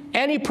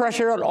any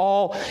pressure at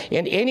all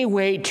in any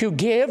way to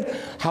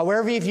give.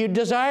 However, if you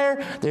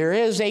desire, there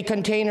is a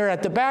container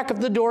at the back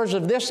of the doors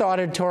of this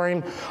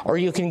auditorium, or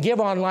you can give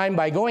online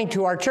by going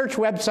to our church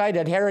website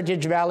at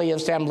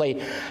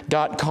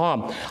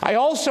heritagevalley.assembly.com. I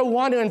also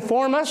want to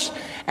inform us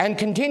and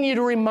continue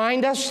to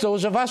remind us,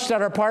 those of us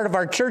that are part of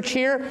our church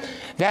here,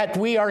 that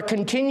we are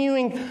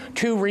continuing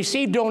to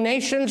receive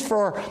donations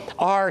for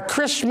our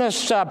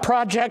Christmas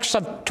projects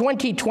of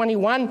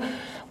 2021.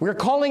 We're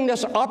calling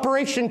this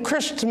Operation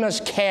Christmas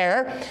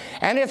Care,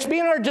 and it's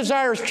been our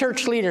desire as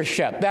church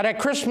leadership that at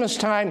Christmas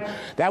time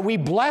that we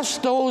bless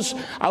those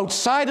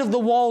outside of the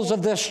walls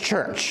of this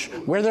church,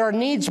 where there are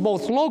needs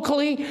both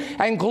locally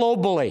and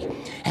globally.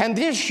 And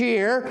this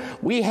year,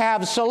 we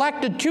have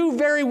selected two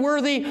very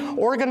worthy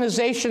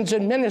organizations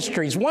and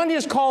ministries. One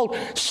is called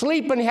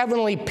Sleep in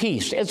Heavenly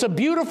Peace. It's a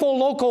beautiful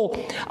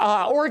local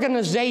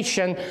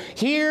organization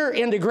here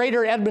in the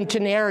greater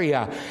Edmonton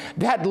area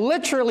that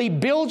literally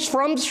builds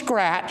from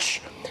scratch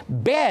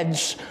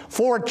beds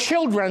for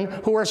children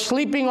who are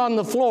sleeping on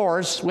the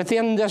floors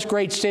within this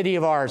great city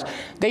of ours.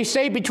 They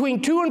say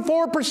between 2 and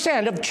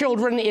 4% of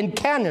children in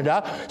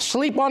Canada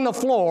sleep on the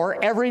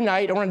floor every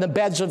night or in the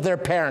beds of their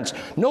parents.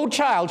 No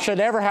child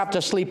should ever have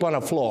to sleep on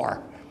a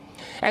floor.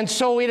 And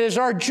so it is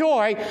our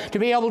joy to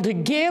be able to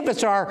give.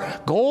 It's our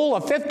goal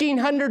of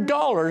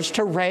 $1,500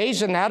 to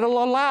raise, and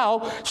that'll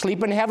allow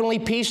Sleep in Heavenly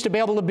Peace to be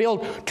able to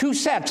build 2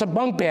 sets of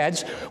bunk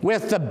beds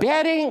with the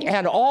bedding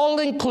and all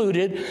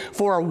included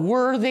for a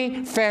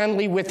worthy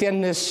family within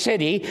this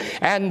city.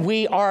 And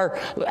we are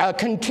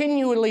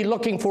continually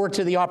looking forward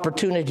to the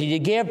opportunity to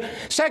give.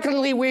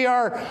 Secondly, we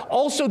are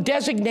also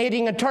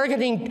designating and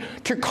targeting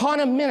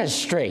Turkana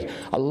Ministry,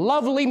 a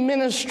lovely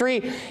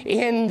ministry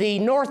in the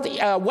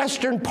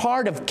northwestern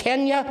part of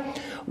Kenya,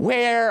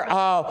 where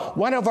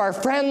one of our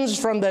friends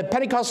from the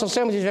Pentecostal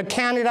Assemblies of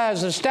Canada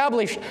has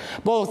established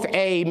both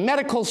a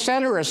medical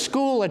center, a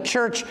school, a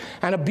church,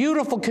 and a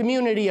beautiful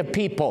community of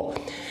people.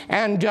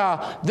 And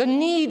the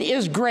need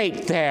is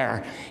great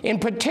there. In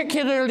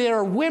particular, there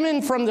are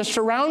women from the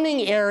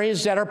surrounding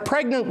areas that are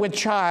pregnant with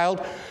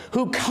child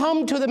who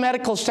come to the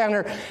medical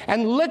center,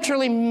 and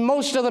literally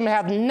most of them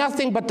have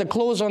nothing but the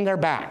clothes on their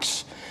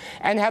backs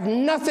and have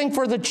nothing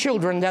for the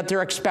children that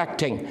they're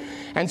expecting.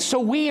 And so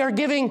we are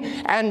giving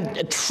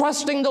and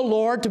trusting the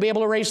Lord to be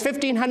able to raise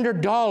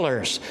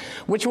 $1,500,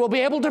 which will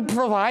be able to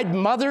provide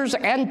mothers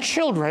and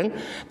children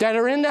that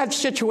are in that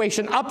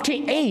situation up to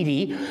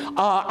 80,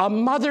 a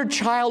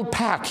mother-child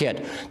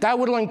packet. That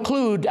will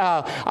include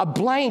a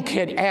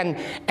blanket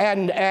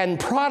and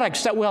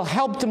products that will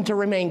help them to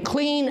remain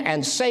clean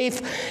and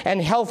safe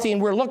and healthy,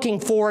 and we're looking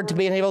forward to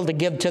being able to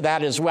give to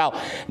that as well.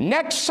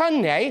 Next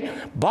Sunday,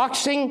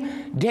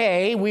 Boxing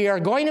Day, we are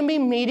going to be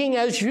meeting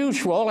as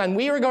usual, and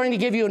we are going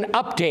to give you an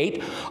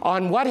update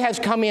on what has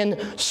come in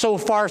so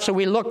far, so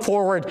we look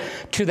forward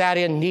to that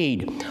in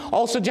need.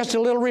 Also, just a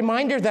little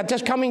reminder that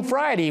this coming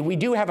Friday, we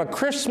do have a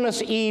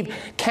Christmas Eve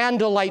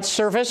candlelight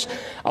service,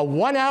 a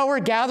 1-hour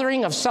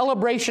gathering of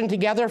celebration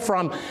together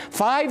from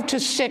 5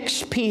 to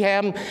 6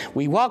 p.m.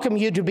 We welcome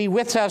you to be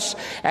with us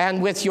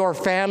and with your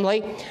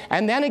family.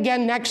 And then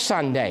again next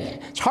Sunday.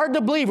 It's hard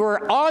to believe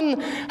we're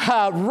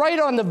right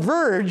on the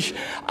verge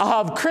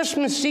of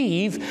Christmas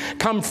Eve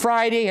come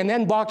Friday, and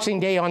then Boxing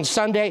Day on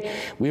Sunday.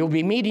 We will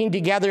be meeting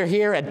together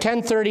here at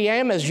 10:30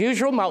 a.m. as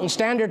usual, Mountain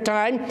Standard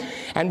Time,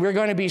 and we're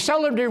going to be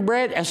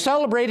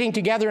celebrating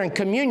together in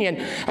communion.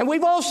 And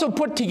we've also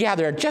put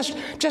together, just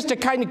to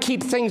kind of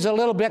keep things a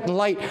little bit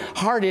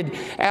light-hearted,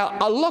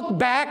 a look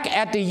back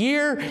at the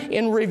year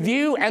in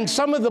review and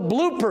some of the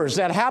bloopers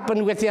that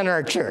happened within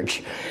our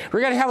church.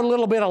 We're going to have a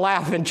little bit of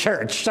laugh in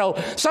church.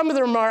 So some of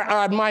them are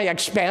at my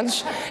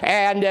expense,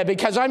 and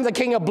because I'm the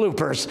king of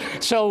bloopers.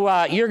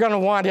 So you're going to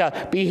want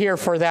to be here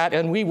for that,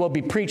 and we will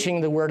be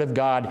preaching the Word Word of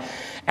God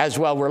as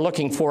well. We're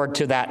looking forward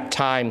to that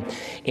time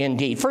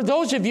indeed. For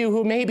those of you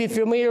who may be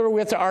familiar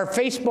with our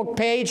Facebook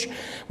page,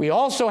 we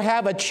also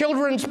have a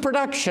children's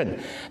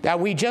production that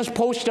we just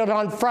posted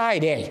on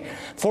Friday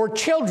for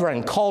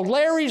children called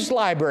Larry's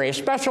Library, a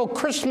special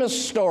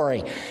Christmas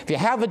story. If you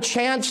have a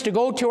chance to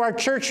go to our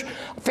church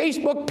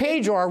Facebook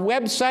page or our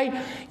website,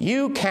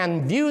 you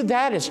can view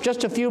that. It's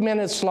just a few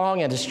minutes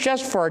long, and it's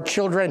just for our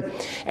children,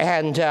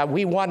 and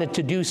we wanted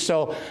to do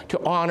so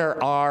to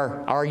honor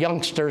our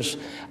youngsters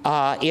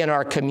in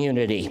our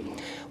community.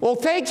 Well,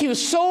 thank you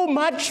so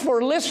much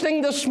for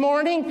listening this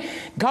morning.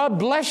 God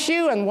bless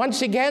you. And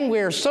once again, we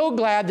are so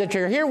glad that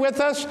you're here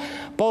with us,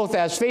 both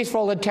as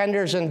faithful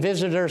attenders and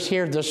visitors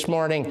here this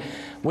morning.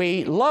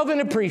 We love and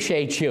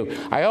appreciate you.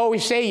 I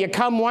always say you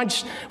come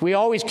once, we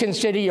always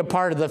consider you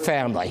part of the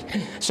family.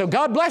 So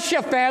God bless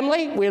you,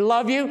 family. We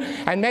love you.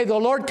 And may the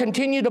Lord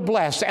continue to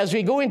bless as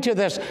we go into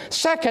this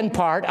second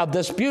part of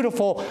this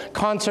beautiful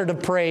concert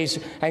of praise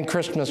and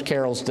Christmas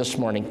carols this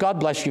morning. God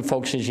bless you,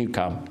 folks, as you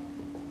come.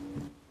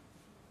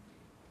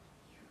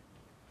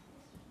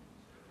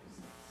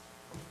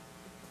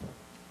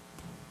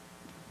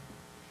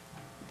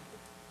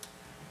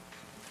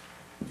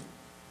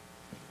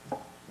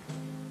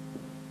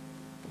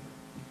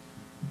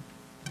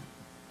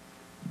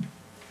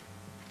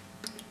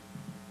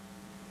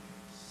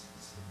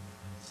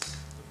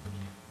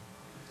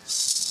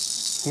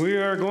 We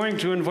are going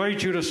to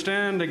invite you to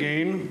stand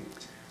again.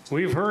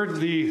 We've heard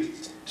the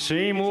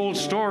same old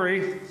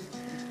story,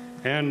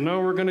 and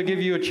now we're going to give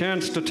you a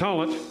chance to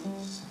tell it,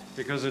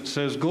 because it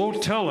says, "Go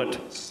tell it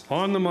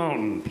on the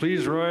mountain."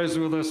 Please rise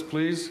with us,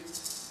 please.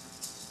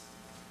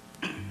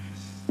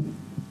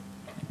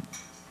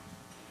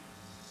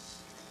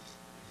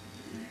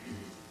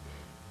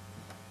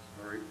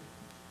 Sorry.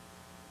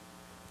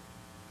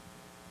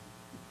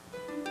 Is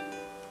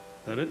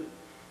that it?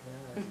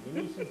 You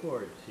need some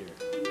chords here.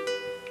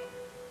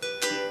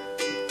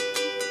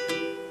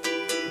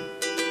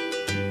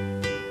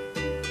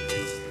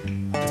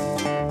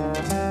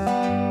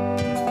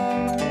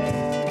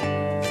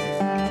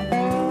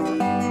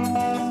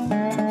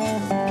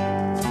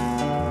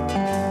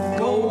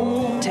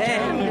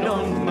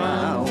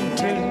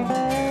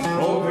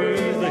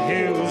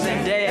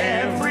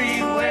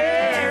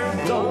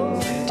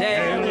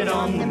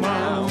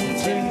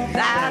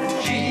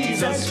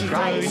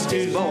 Christ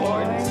is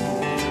born,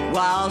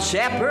 while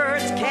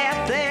shepherds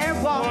kept their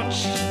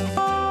watch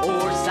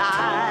o'er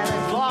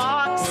silent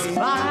flocks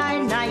by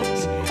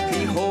night.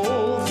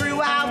 Behold,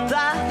 throughout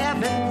the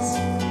heavens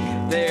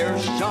there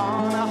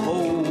shone a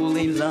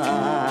holy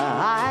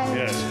light.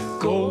 Yes.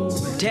 Go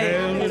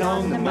tell it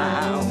on the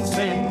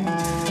mountain,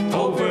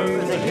 over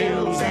the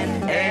hills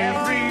and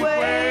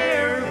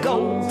everywhere.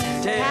 Go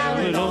tell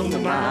it on the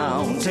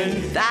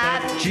mountain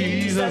that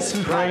Jesus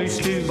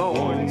Christ is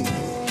born.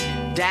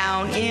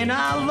 Down in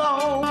a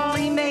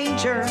lowly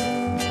manger,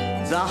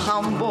 the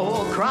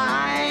humble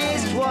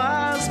Christ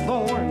was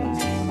born.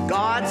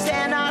 God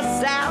sent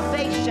us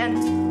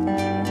salvation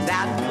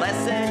that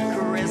blessed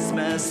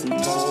Christmas morn.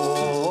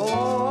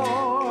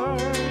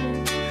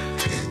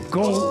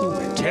 Go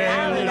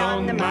tell it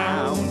on the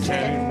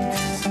mountain,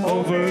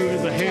 over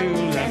the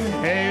hills and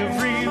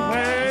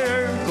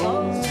everywhere.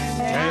 Go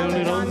tell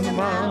it on the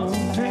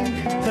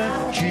mountain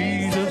that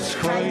Jesus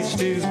Christ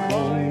is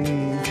born.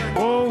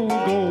 Oh,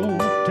 go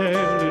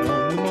tell it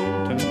on the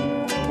mountain.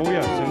 Oh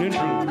yes, an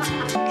interlude.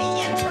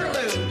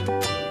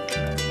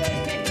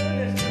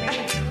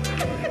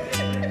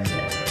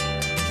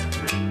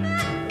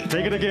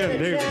 Take it again,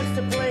 David. Chance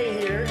to play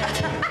here every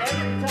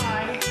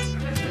time.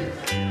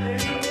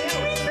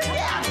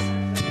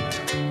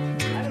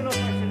 I don't know if I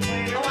should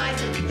play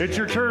it. It's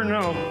your turn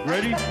now.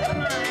 Ready?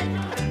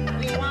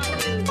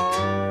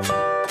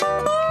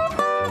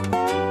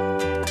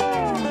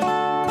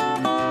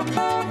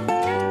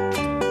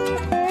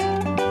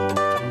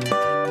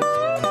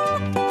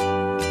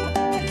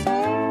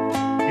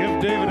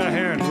 Give David a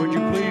hand, would you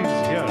please?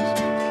 Yes.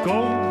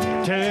 Go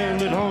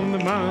tell it on the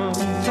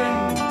mountain,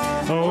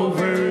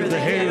 over the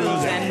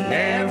hills and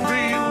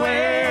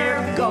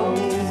everywhere. Go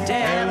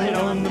tell it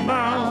on the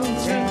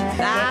mountain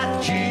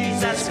that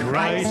Jesus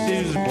Christ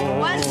is born.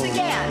 Once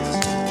again.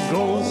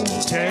 Go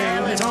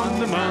tell it on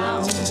the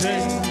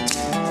mountain,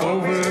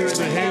 over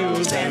the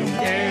hills and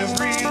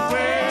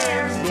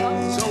everywhere. Go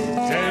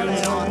tell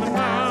it on the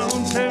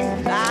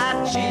mountain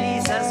That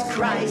Jesus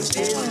Christ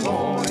is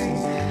born.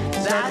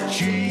 that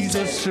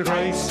Jesus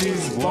Christ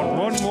is born.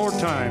 One more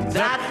time.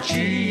 That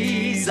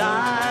Jesus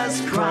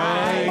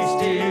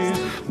Christ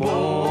is born.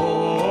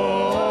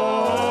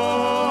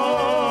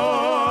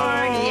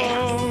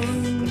 Yes.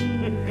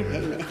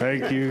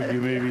 Thank you.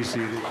 You may be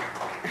seated.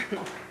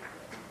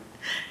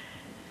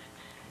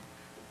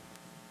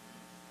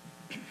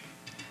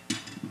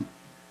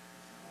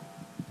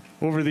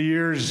 Over the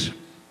years,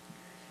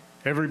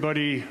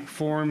 everybody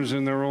forms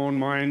in their own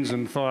minds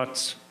and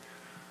thoughts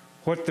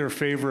what their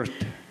favorite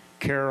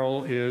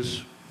carol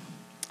is.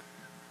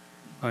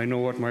 I know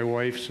what my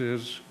wife's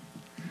is,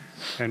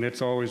 and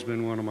it's always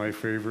been one of my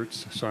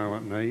favorites,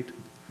 Silent Night.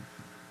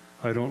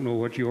 I don't know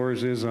what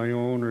yours is,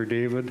 Ione or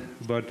David,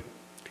 but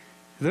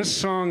this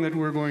song that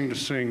we're going to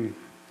sing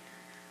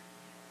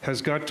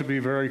has got to be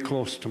very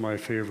close to my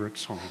favorite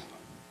song,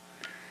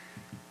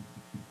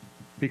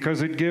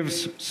 because it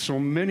gives so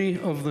many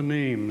of the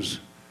names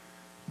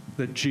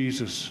that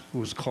Jesus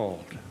was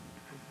called.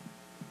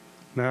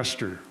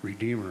 Master,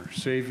 Redeemer,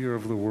 Savior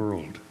of the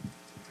world,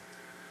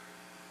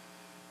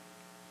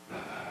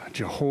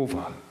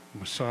 Jehovah,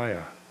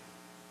 Messiah,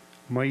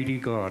 Mighty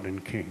God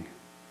and King.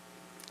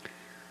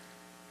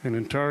 And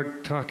in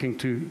talking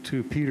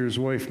to Peter's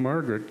wife,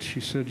 Margaret, she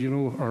said, you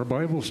know, our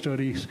Bible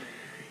studies,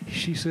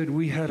 she said,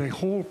 we had a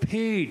whole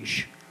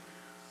page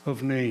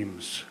of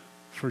names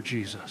for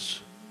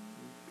Jesus.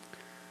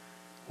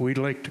 We'd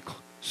like to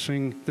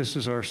sing, this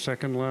is our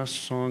second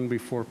last song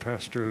before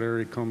Pastor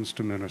Larry comes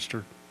to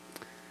minister.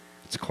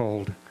 It's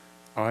called,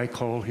 I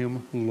Call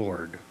Him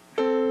Lord.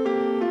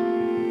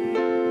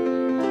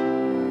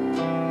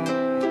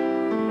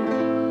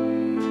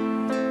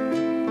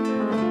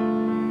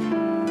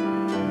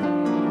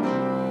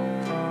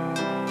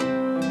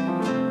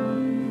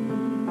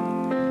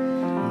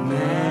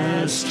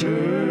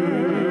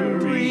 Master,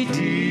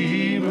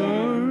 Redeemer,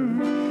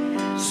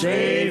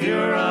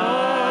 Savior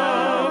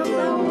of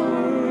the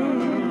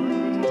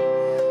world,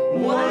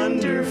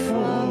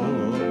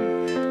 wonderful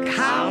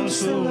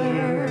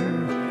Counselor,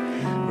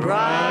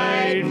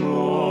 bright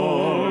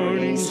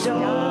morning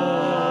star,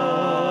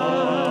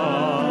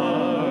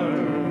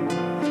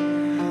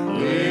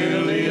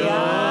 lily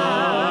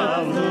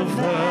of the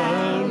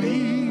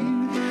valley,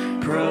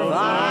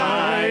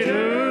 provider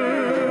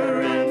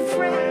and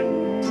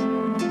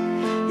friend.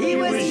 He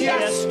was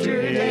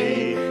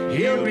yesterday,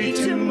 he'll be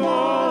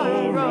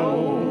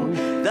tomorrow,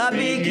 the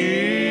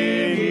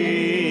beginning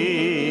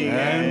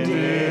and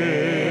end.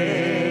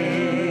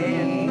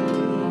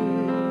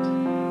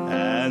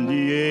 And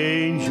the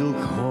angel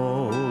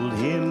called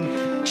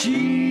him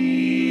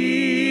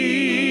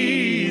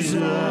Jesus,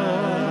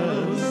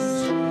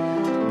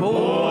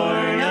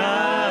 born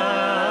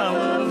of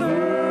a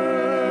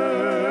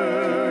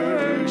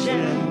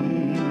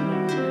virgin.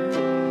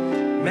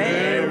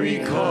 Mary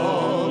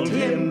called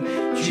him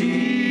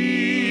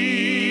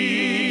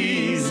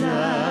Jesus,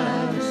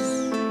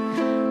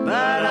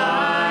 but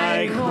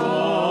I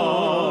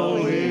call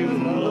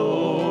him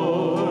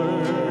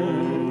Lord.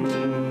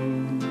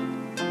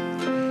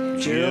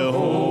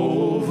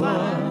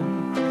 Jehovah,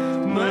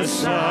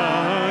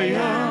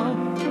 Messiah,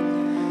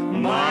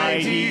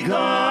 mighty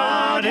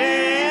God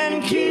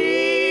and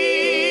King,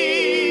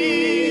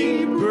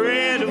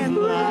 bread of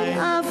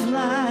life,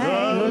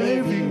 the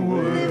living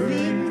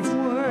word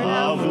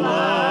of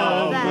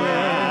love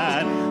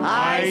that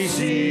I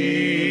sing.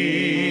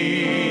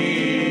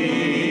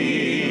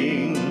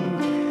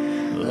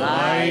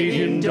 Light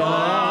in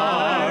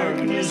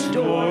darkness,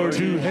 door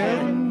to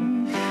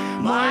heaven,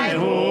 my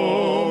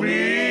home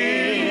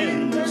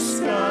in the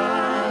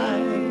sky,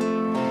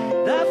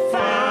 the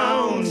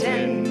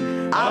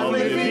fountain of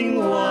living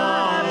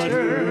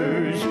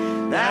waters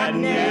that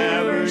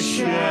never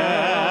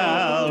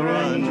shall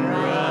run dry.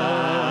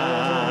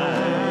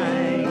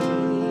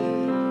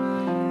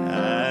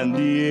 And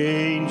the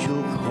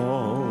angel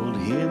called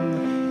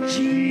him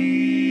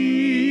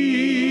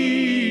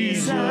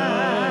Jesus,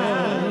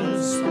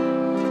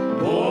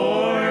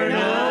 born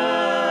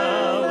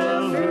of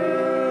a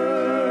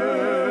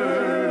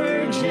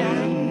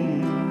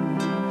virgin.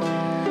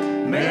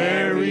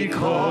 Mary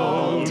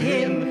called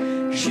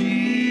him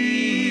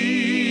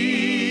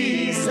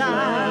Jesus,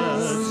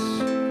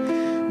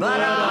 but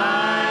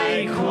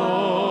I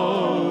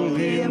call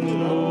him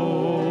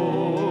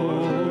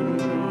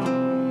Lord.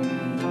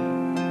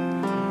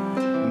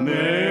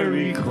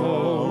 Mary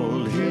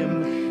called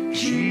him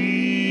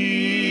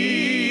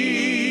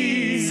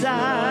Jesus,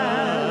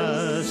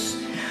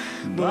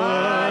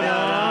 but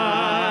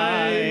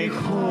I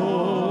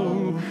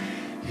call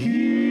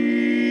him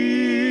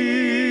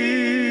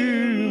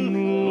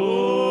Lord.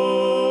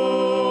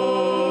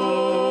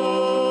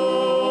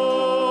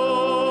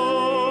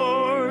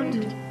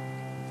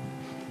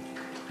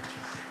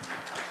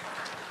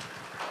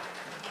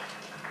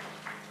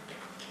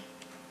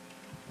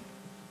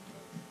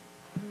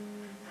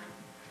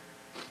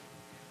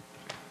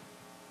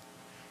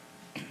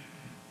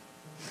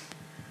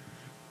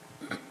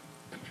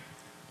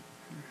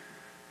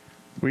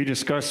 We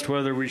discussed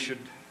whether we should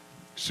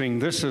sing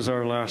this as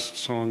our last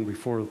song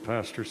before the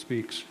pastor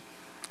speaks,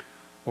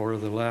 or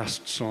the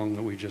last song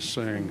that we just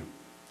sang.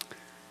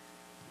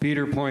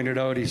 Peter pointed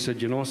out, he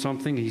said, you know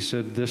something? He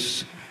said,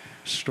 this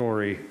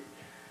story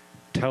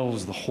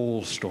tells the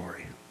whole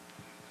story.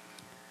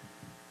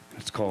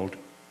 It's called,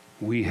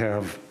 We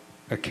Have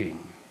a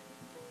King.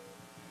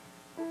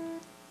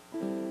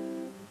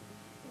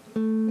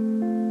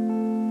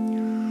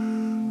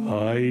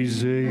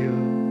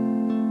 Isaiah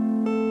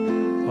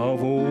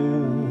of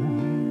old,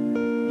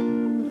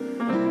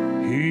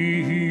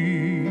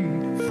 he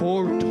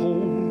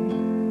foretold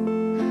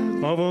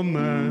of a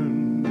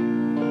man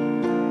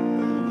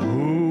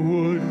who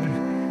would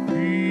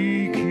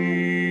be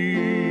king.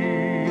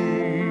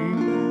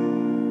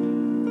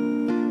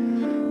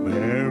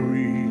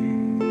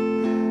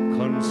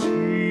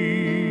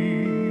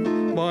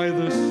 by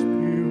the Spirit.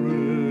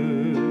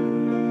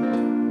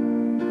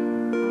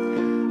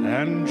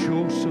 And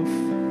Joseph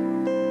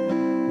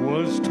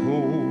was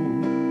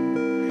told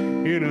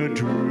in a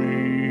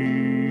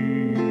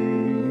dream,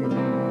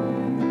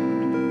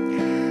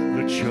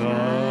 the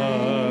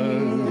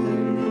child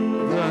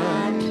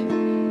that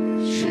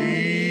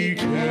she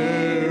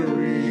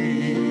carries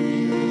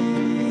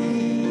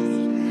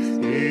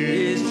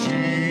is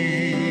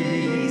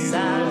Jesus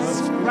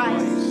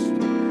Christ,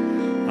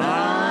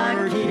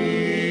 our King.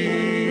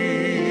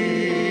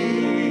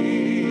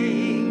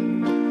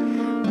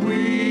 We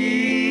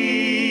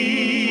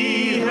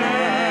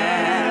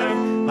have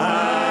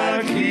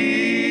a King,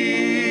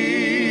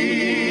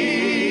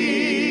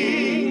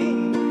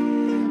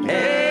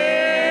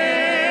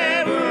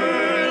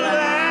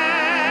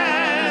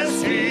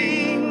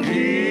 everlasting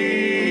King.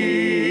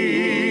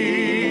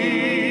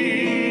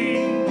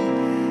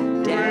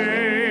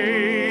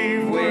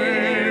 Grave,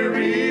 where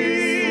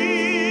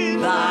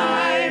is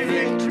thy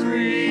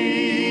victory?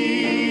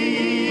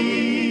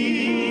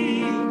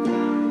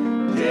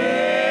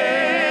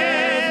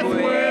 Death,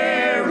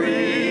 where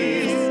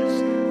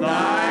is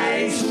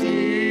thy sting?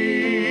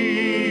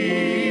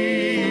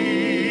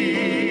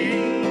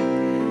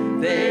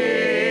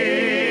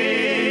 They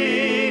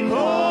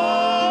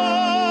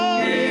call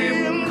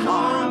him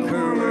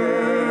conqueror,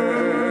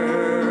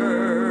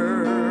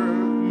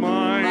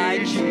 my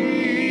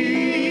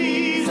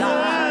Jesus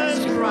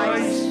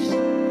Christ,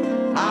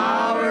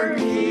 our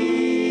King.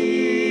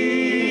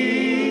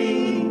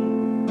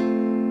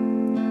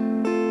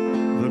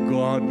 The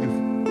God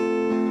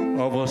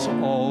of us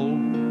all,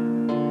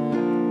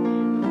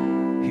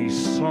 he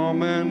saw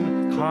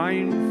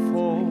mankind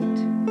fall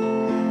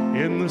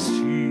in the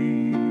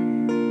sea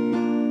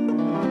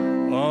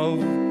of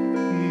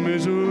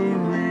misery.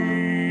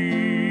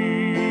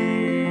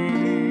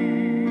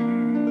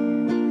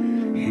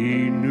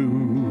 He knew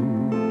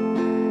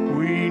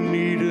we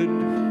needed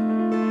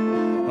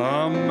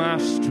a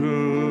master,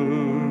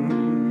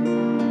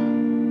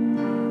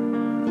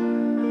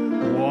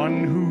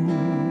 one who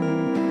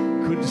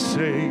could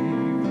save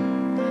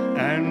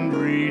and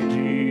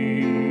redeem.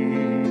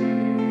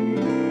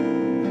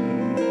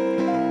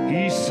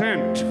 He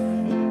sent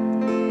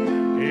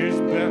his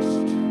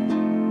best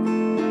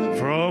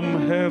from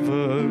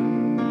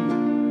heaven,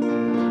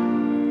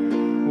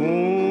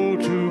 oh,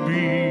 to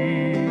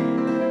be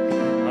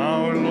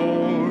our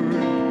Lord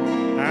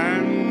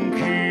and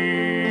King.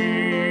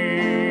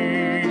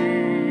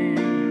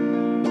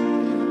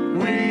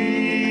 We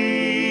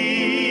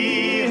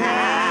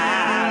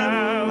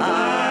have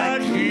a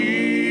King,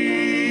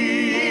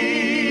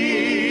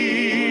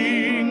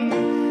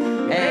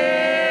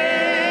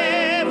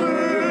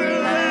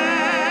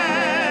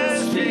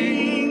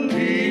 everlasting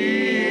King.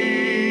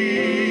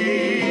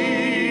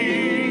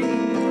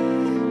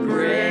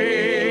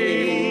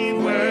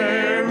 Grave,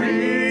 where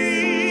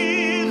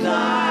is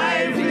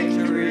thy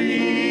victory?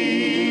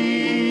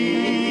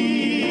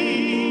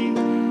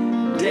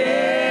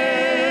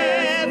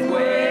 Death,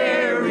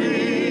 where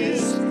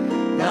is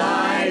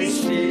thy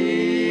sting?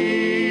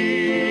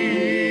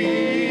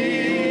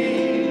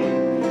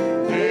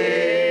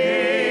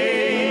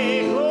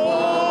 They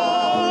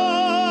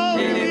call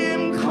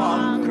him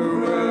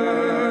conqueror,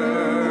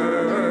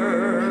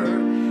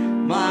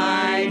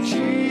 my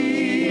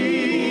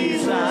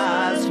Jesus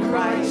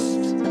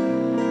Christ,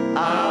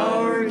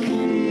 our King.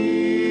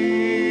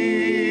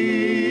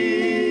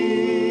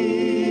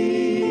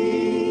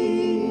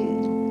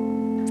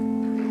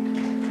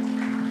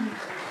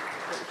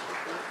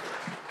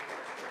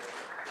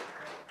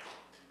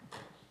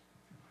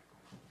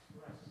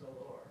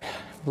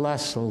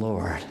 Bless the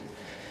Lord.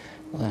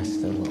 Bless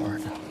the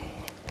Lord.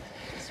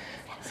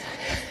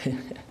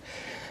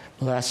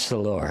 Bless the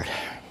Lord.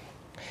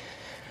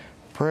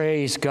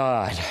 Praise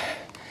God.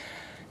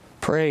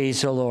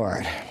 Praise the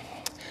Lord.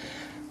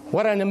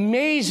 What an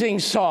amazing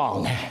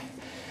song.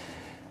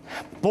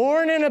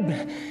 Born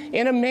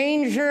in a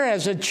manger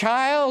as a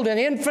child, an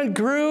infant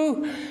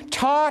grew,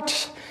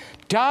 taught,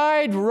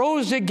 died,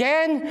 rose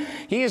again.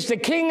 He is the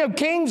King of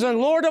Kings and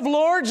Lord of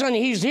Lords, and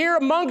he's here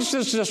amongst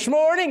us this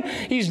morning.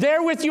 He's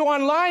there with you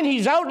online.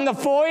 He's out in the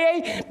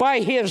foyer.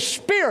 By his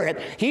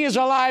Spirit, he is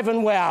alive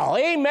and well.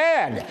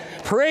 Amen.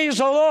 Praise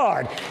the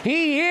Lord.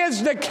 He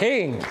is the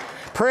King.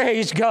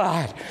 Praise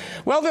God.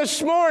 Well,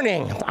 this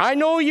morning, I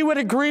know you would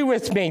agree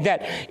with me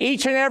that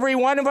each and every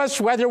one of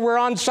us, whether we're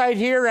on site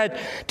here at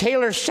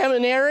Taylor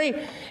Seminary,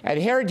 at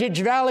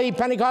Heritage Valley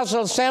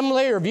Pentecostal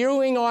Assembly, or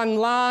viewing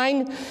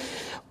online,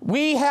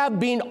 we have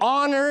been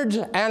honored,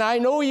 and I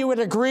know you would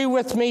agree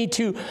with me,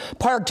 to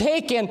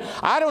partake in,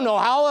 I don't know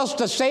how else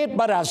to say it,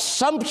 but a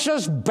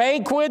sumptuous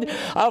banquet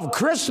of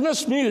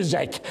Christmas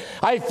music.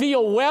 I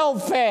feel well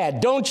fed,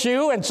 don't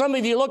you? And some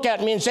of you look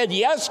at me and said,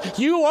 yes,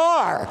 you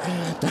are.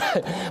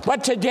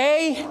 But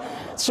today,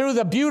 through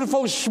the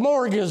beautiful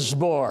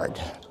smorgasbord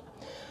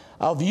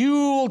of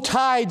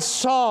Yuletide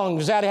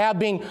songs that have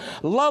been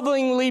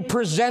lovingly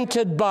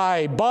presented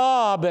by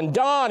Bob and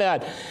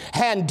Donna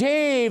and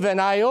Dave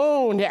and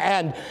Ione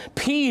and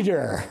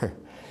Peter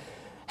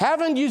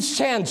Haven't you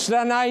sensed,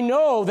 and I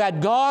know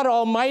that God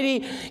Almighty,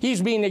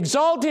 He's being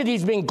exalted,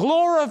 He's being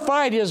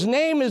glorified, His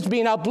name is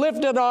being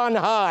uplifted on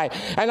high.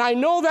 And I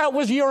know that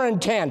was your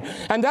intent.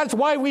 And that's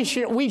why we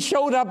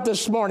showed up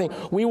this morning.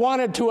 We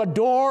wanted to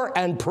adore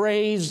and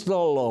praise the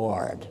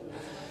Lord.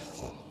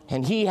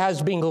 And He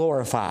has been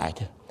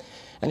glorified.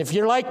 And if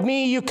you're like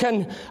me, you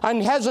can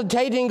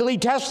unhesitatingly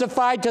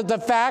testify to the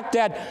fact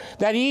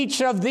that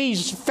each of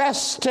these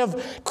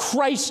festive,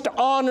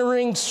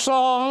 Christ-honoring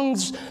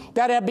songs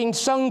that have been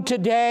sung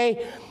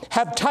today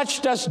have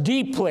touched us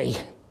deeply.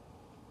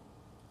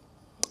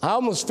 I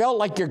almost felt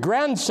like your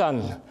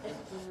grandson.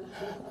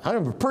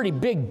 I'm a pretty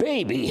big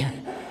baby.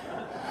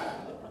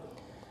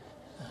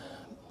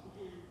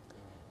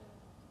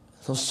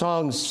 Those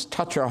songs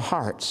touch our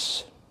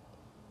hearts.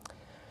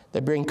 They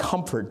bring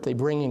comfort, they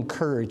bring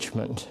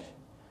encouragement,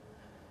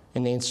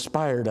 and they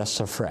inspired us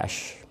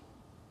afresh.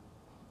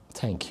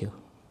 Thank you.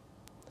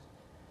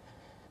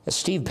 As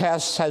Steve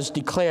Pass has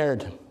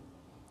declared, a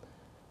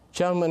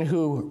gentleman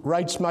who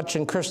writes much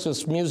in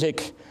Christmas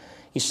music,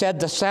 he said,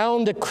 the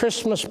sound of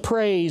Christmas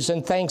praise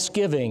and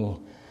thanksgiving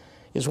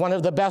is one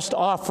of the best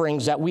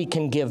offerings that we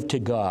can give to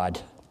God.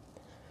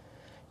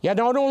 Yet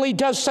not only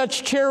does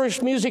such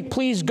cherished music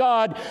please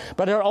God,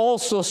 but it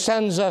also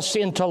sends us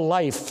into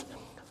life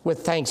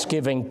with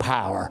thanksgiving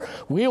power.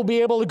 We'll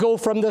be able to go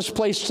from this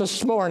place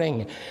this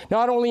morning,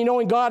 not only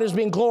knowing God is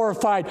being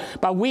glorified,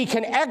 but we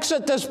can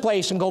exit this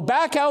place and go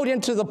back out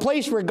into the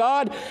place where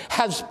God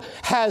has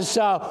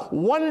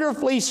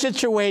wonderfully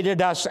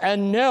situated us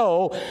and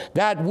know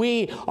that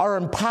we are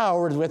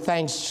empowered with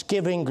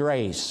thanksgiving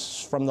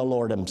grace from the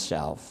Lord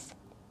Himself.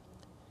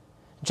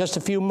 In just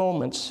a few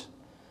moments,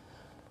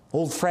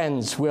 old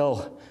friends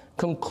will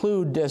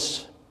conclude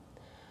this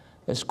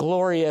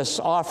glorious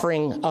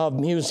offering of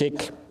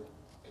music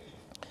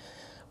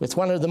with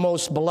one of the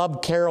most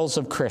beloved carols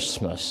of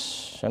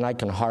Christmas, and I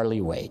can hardly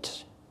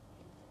wait.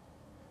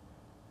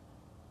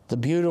 The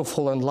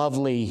beautiful and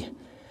lovely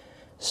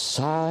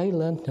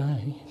Silent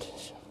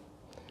Night,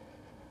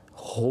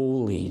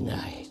 Holy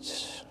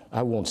Night.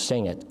 I won't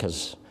sing it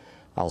because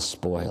I'll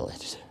spoil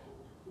it.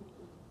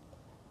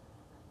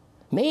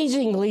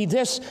 Amazingly,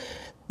 this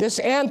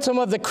anthem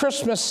of the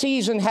Christmas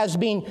season has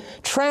been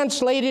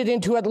translated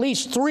into at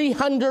least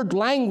 300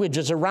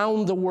 languages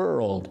around the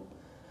world.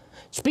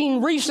 It's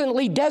been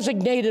recently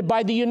designated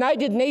by the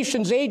United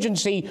Nations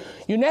agency,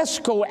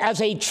 UNESCO, as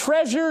a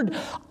treasured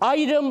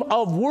item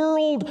of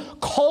world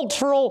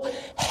cultural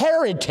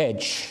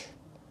heritage.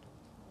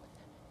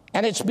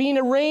 And it's been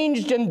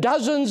arranged in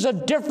dozens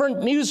of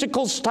different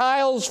musical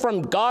styles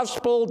from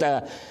gospel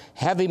to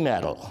heavy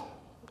metal.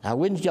 Now,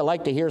 wouldn't you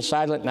like to hear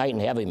Silent Night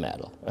and heavy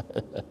metal?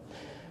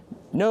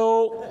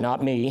 No,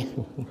 not me.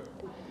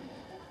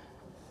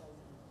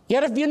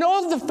 Yet if you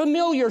know the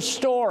familiar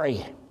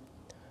story,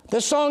 the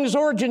song's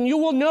origin, you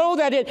will know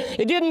that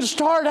it didn't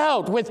start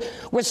out with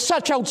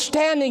such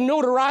outstanding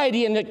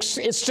notoriety and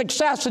its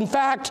success. In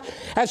fact,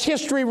 as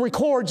history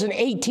records, in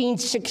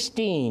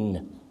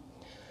 1816,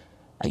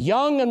 a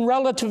young and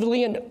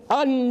relatively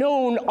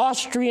unknown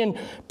Austrian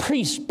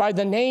priest by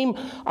the name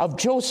of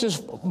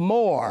Joseph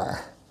Mohr,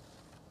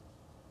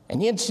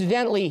 and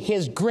incidentally,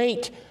 his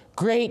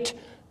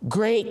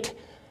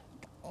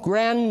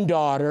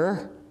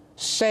great-great-great-granddaughter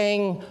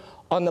sang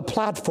on the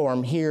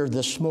platform here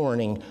this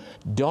morning.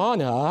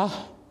 Donna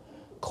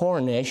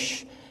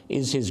Cornish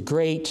is his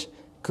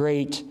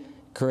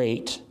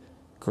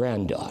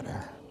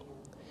great-great-great-granddaughter.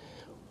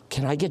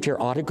 Can I get your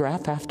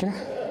autograph after?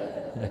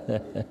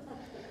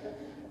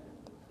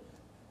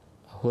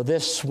 Well,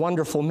 this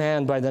wonderful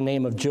man by the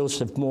name of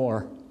Joseph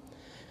Mohr,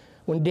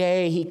 one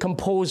day he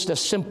composed a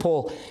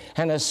simple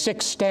and a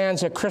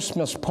 6-stanza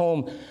Christmas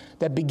poem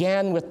that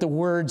began with the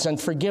words,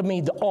 and forgive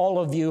me all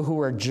of you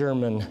who are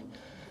German,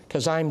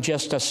 because I'm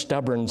just a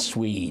stubborn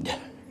Swede.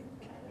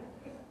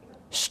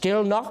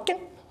 Still knocking?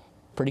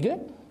 Pretty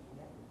good.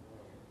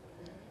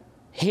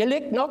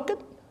 Hillig knocking?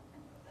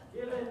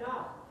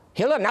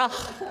 Hille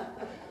Nacht.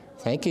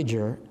 Thank you,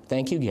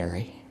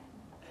 Gary.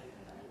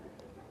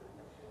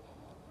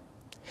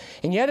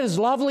 And yet, as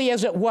lovely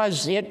as it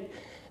was,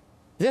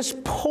 this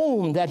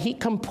poem that he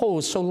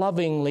composed so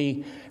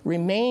lovingly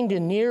remained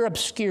in near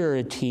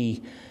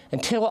obscurity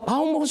until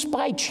almost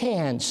by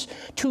chance,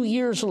 2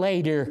 years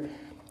later,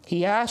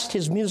 he asked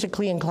his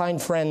musically inclined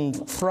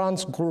friend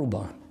Franz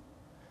Gruber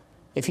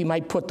if he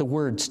might put the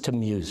words to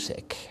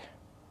music.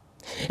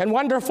 And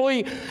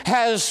wonderfully,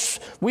 as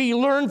we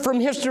learn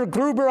from history,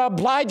 Gruber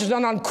obliged,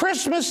 and on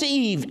Christmas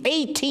Eve,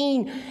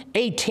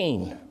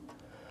 1818,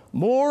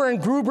 Mohr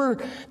and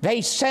Gruber, they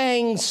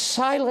sang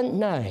Silent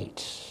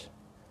Night,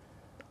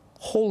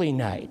 Holy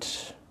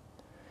Night,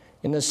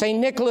 in the St.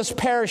 Nicholas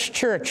Parish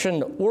Church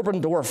in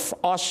Oberndorf,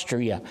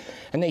 Austria.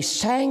 And they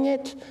sang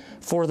it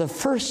for the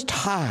first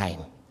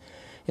time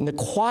in the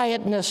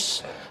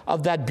quietness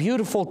of that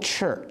beautiful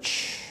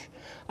church,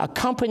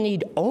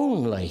 accompanied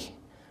only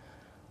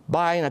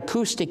by an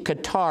acoustic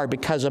guitar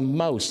because a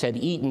mouse had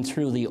eaten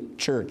through the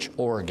church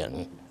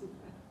organ.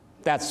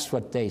 That's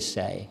what they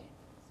say.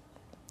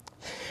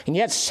 And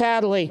yet,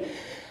 sadly,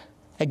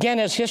 Again,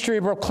 as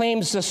history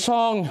proclaims, the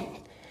song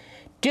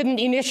didn't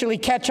initially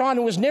catch on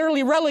and was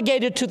nearly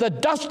relegated to the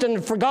dust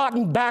and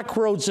forgotten back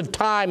roads of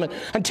time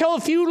until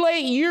a few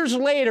years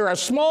later, a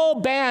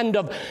small band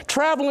of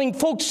traveling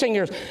folk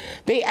singers,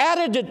 they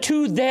added it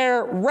to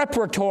their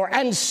repertoire,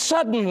 and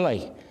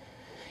suddenly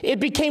it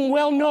became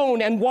well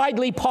known and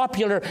widely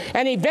popular,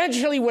 and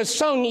eventually was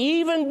sung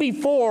even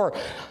before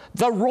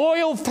the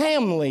royal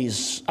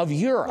families of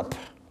Europe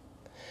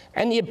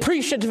and the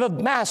appreciative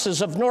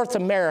masses of North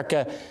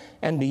America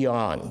and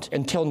beyond.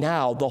 Until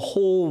now, the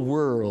whole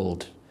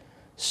world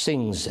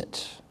sings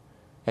it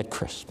at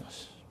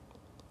Christmas.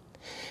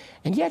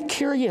 And yet,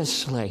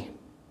 curiously,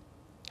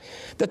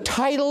 the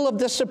title of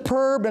the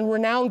superb and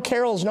renowned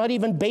carol is not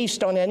even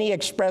based on any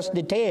express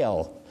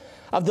detail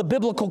of the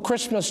biblical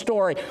Christmas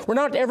story. We're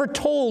not ever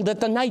told that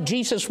the night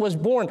Jesus was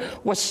born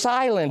was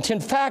silent. In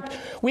fact,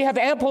 we have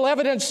ample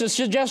evidence to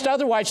suggest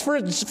otherwise.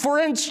 For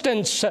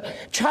instance,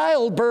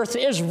 childbirth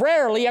is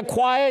rarely a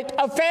quiet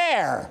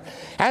affair,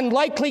 and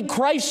likely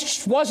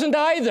Christ's wasn't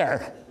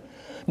either.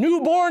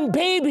 Newborn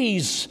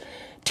babies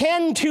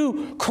tend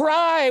to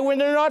cry when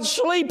they're not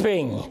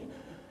sleeping.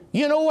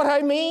 You know what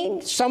I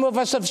mean? Some of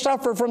us have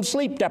suffered from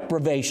sleep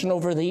deprivation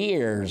over the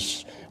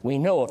years. We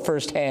know it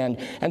firsthand.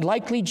 And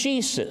likely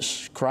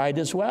Jesus cried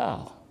as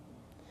well.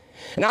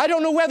 And I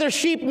don't know whether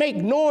sheep make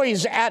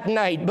noise at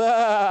night.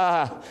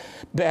 Bah,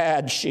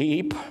 bad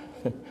sheep.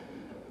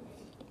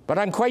 But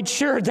I'm quite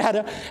sure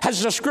that,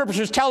 as the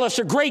scriptures tell us,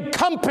 a great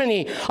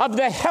company of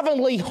the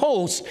heavenly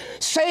hosts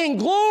saying,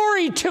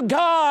 "Glory to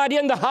God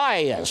in the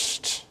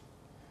highest."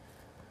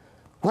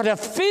 Would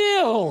have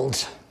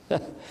filled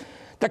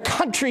the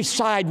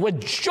countryside with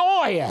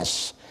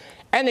joyous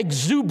and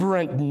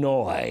exuberant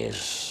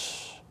noise.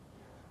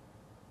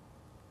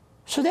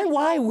 So then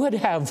why would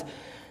have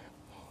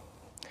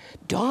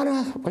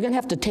Donna, we're going to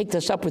have to take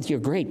this up with your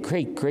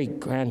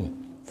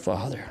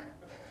great-great-great-grandfather.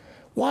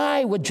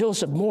 Why would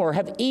Joseph Moore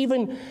have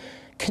even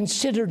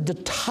considered the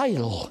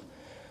title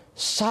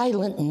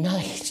Silent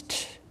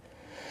Night?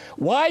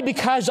 Why?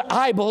 Because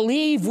I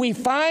believe we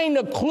find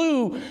a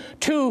clue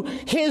to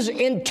his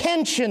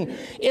intention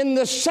in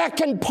the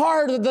second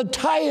part of the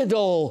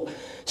title,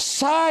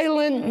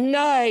 Silent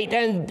Night.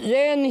 And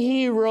then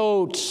he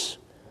wrote,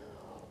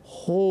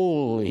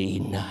 Holy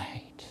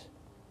Night.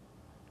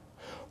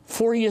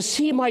 For you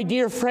see, my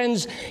dear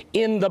friends,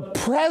 in the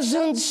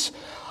presence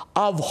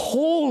of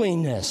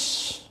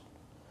holiness,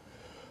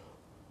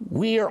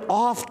 we are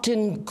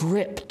often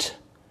gripped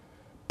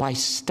by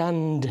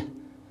stunned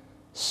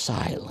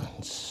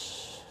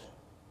silence.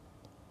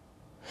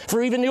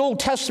 For even the Old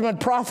Testament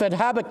prophet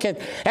Habakkuk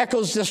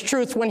echoes this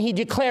truth when he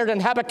declared in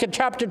Habakkuk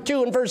chapter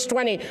 2 and verse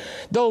 20,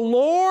 "The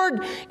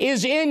Lord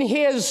is in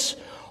his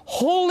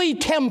holy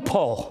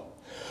temple,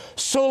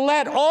 so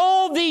let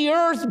all the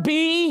earth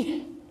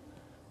be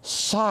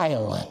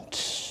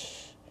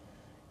silent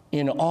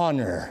in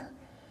honor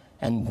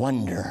and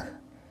wonder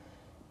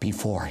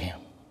before him."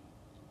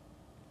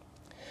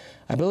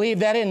 I believe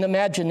that in the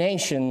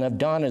imagination of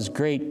Donna's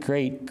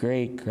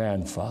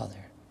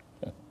great-great-great-grandfather,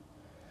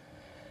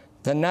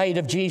 the night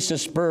of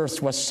Jesus'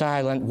 birth was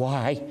silent.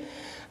 Why?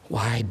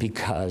 Why?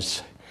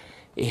 Because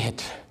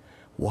it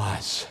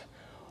was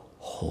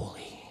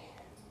holy.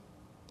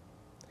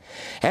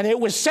 And it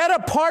was set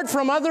apart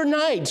from other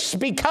nights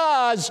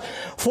because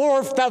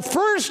for the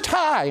first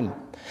time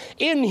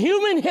in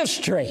human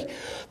history,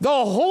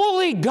 the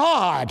holy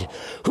God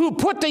who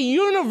put the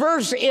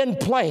universe in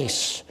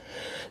place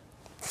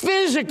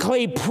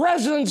physically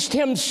presenced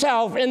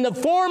himself in the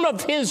form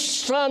of his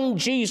Son,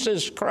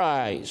 Jesus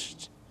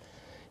Christ,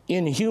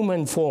 in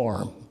human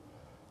form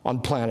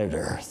on planet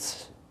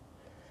Earth.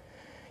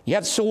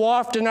 Yet so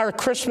often our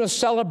Christmas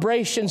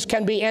celebrations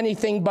can be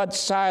anything but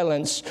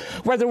silence.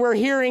 Whether we're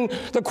hearing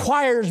the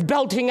choirs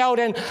belting out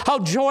and how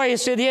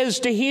joyous it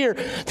is to hear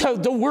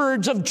the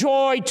words of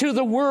joy to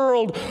the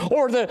world,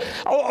 or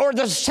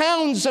the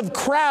sounds of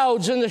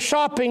crowds in the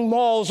shopping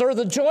malls, or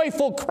the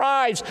joyful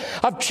cries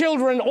of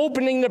children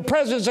opening the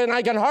presents, and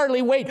I can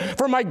hardly wait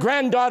for my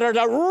granddaughter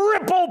to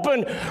rip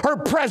open her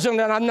present,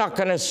 and I'm not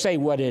going to say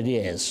what it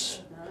is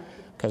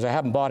because I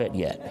haven't bought it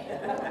yet.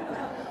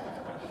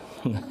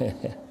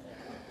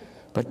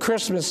 But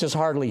Christmas is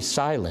hardly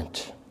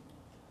silent.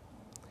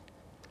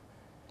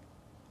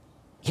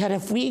 Yet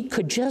if we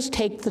could just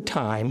take the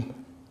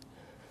time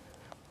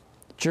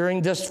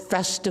during this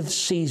festive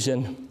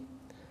season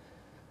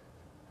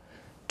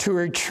to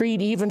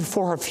retreat even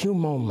for a few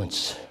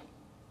moments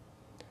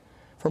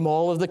from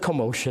all of the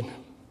commotion,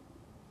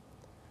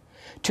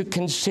 to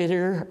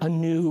consider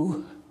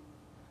anew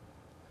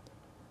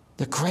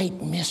the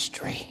great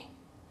mystery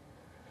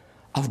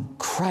of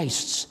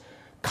Christ's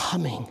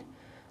coming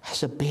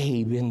as a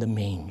babe in the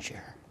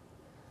manger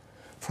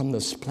from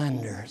the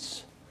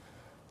splendors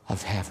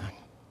of heaven.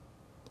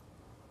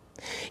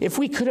 If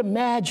we could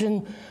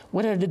imagine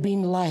what it had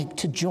been like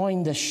to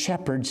join the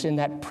shepherds in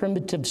that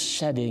primitive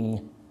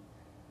setting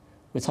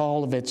with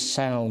all of its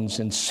sounds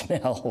and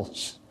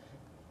smells,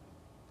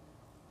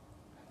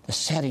 the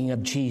setting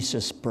of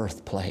Jesus'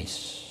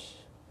 birthplace,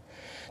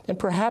 And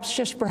perhaps,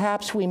 just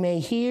perhaps, we may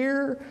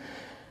hear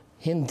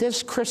in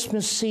this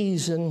Christmas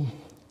season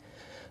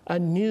a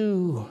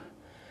new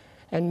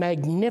and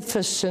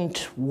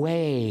magnificent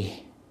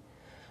way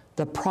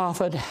the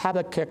prophet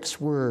Habakkuk's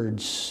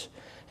words,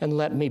 and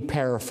let me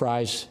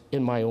paraphrase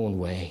in my own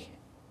way.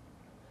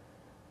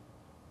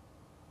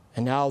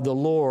 And now the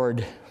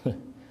Lord,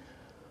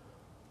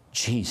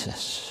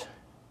 Jesus,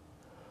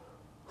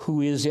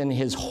 who is in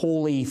his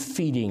holy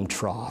feeding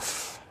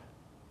trough,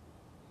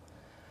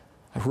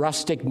 a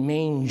rustic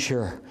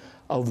manger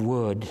of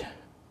wood,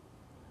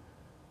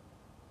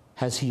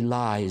 as he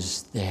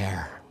lies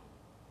there,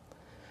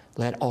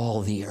 let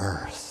all the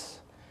earth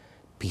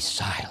be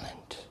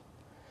silent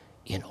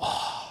in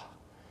awe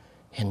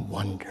and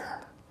wonder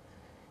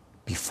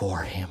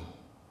before him.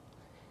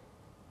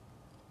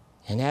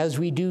 And as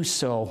we do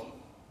so,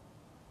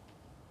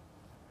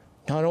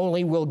 not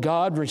only will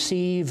God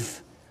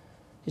receive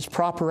his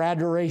proper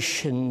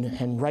adoration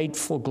and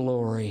rightful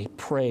glory,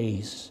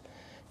 praise,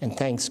 and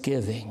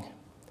thanksgiving,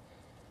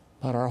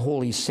 but our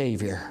holy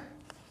Savior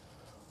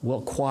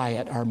will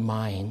quiet our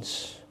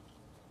minds.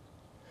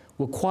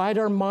 Will quiet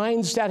our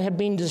minds that have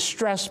been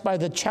distressed by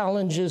the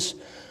challenges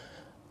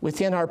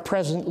within our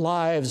present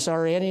lives.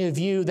 Are any of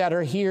you that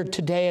are here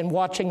today and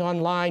watching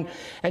online,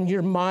 and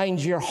your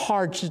minds, your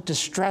hearts is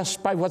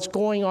distressed by what's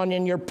going on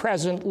in your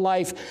present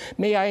life?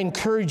 May I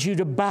encourage you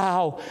to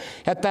bow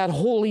at that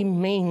holy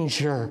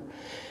manger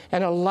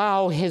and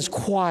allow his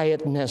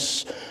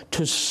quietness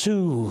to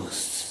soothe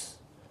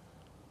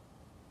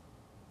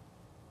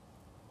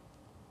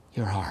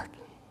your heart.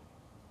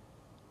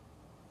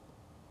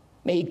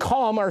 May he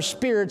calm our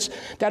spirits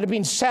that have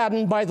been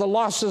saddened by the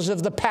losses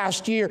of the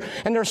past year.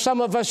 And there's some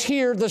of us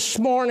here this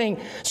morning,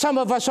 some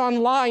of us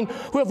online,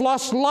 who have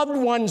lost loved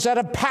ones that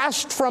have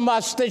passed from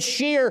us this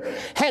year.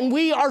 And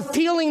we are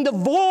feeling the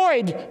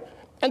void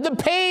and the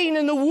pain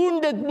and the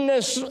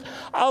woundedness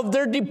of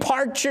their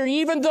departure.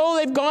 Even though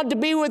they've gone to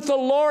be with the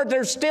Lord,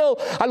 there's still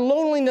a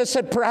loneliness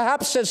that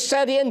perhaps has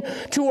set in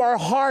to our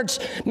hearts.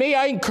 May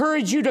I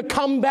encourage you to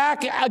come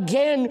back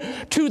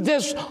again to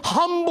this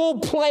humble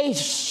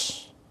place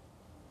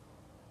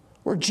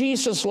where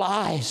Jesus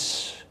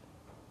lies,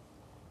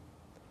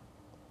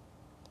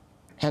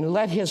 and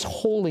let his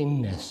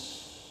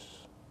holiness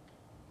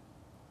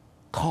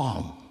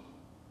calm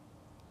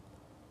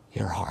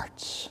your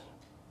hearts.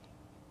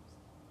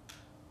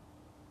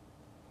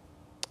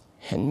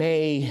 And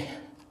may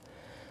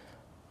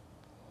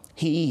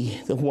he,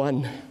 the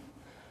one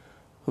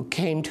who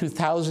came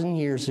 2,000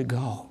 years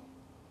ago,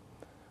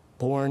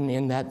 born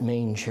in that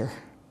manger,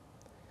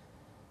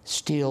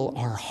 still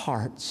our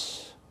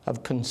hearts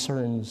of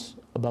concerns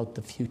about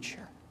the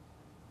future.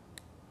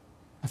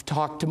 I've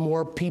talked to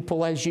more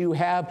people, as you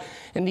have,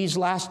 in these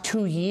last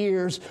 2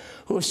 years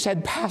who have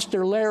said,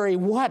 Pastor Larry,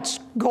 what's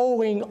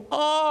going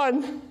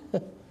on?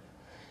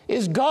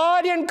 Is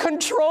God in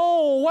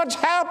control? What's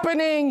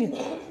happening?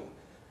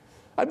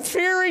 I'm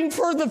fearing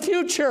for the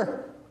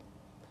future.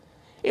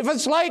 If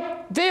it's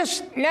like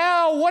this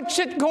now, what's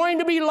it going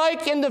to be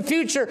like in the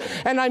future?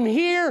 And I'm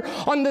here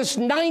on this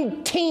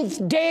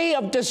 19th day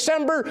of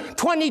December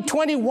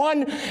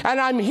 2021, and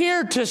I'm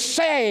here to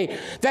say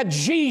that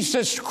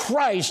Jesus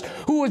Christ,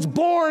 who was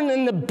born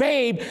in the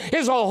babe,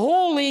 is a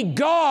holy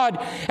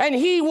God, and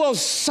he will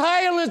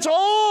silence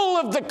all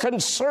of the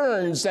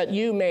concerns that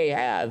you may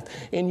have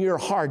in your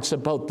hearts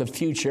about the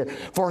future,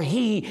 for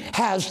he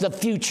has the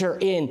future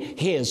in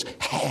his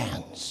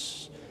hands.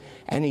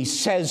 And he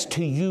says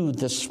to you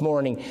this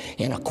morning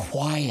in a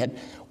quiet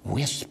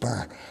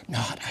whisper,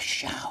 not a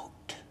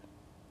shout,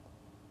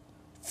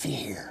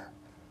 fear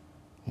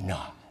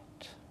not.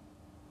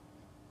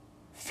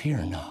 Fear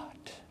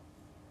not,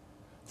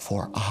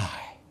 for I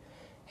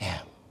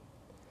am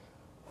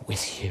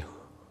with you.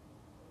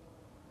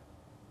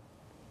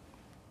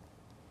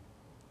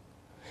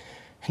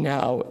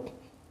 Now,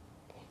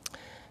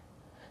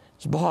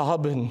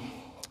 Bob and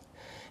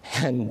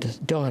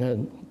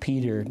Donna,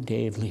 Peter,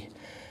 Dave Lee,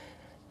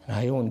 and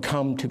I own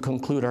come to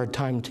conclude our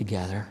time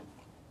together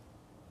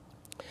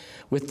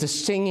with the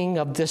singing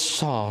of this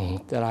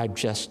song that I've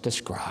just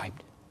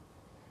described,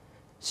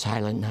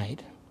 Silent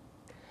Night.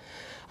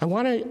 I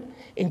want to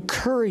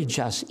encourage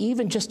us,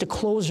 even just to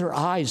close our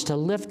eyes, to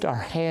lift our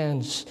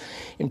hands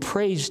in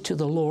praise to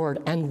the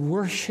Lord and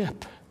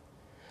worship.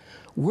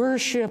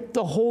 Worship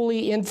the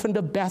Holy Infant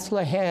of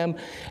Bethlehem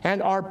and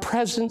our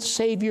present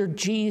Savior,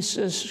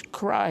 Jesus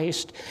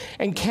Christ.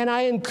 And can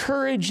I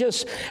encourage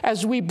us,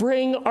 as we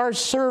bring our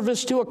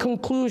service to a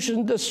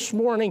conclusion this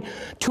morning,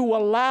 to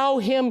allow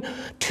him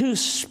to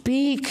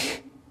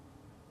speak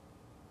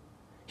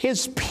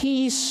his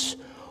peace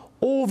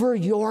over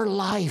your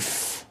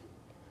life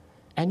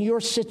and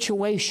your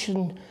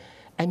situation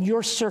and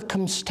your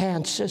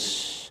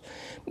circumstances.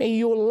 May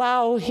you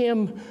allow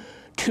him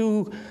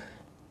to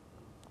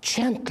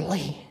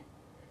gently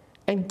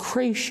and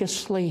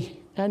graciously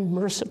and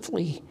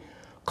mercifully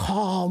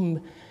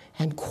calm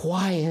and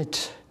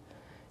quiet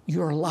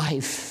your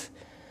life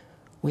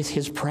with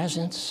his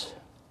presence.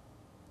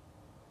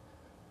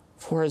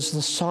 For as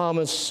the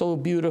psalmist so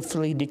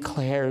beautifully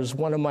declares,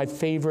 one of my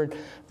favorite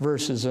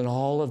verses in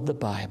all of the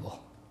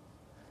Bible,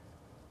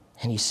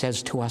 and he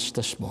says to us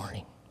this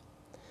morning,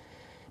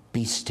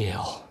 be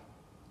still,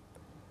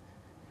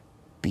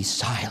 be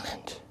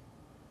silent,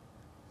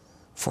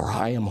 for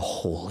I am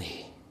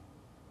holy,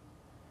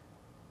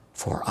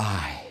 for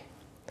I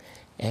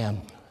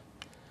am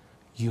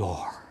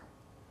your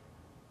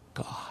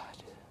God.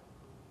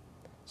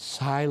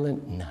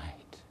 Silent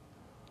night,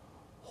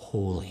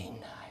 holy night.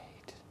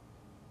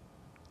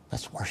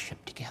 Let's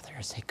worship together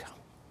as they come.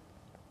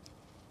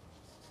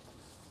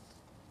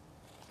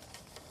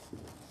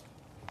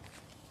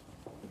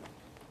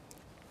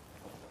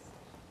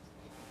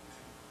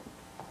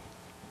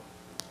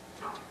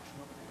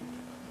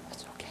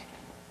 That's okay.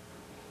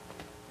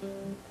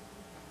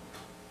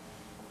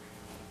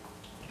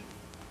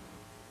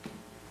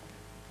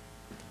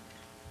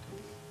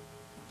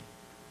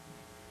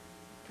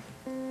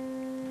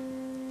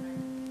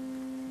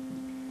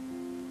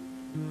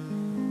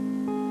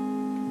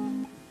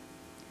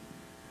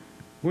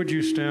 Would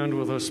you stand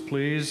with us,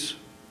 please?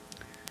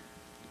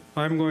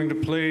 I'm going to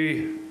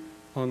play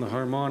on the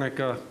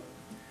harmonica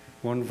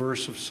one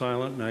verse of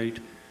Silent Night,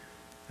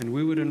 and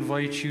we would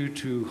invite you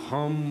to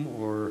hum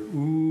or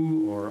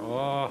ooh or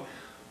ah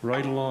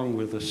right along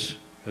with us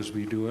as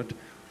we do it,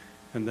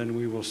 and then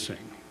we will sing.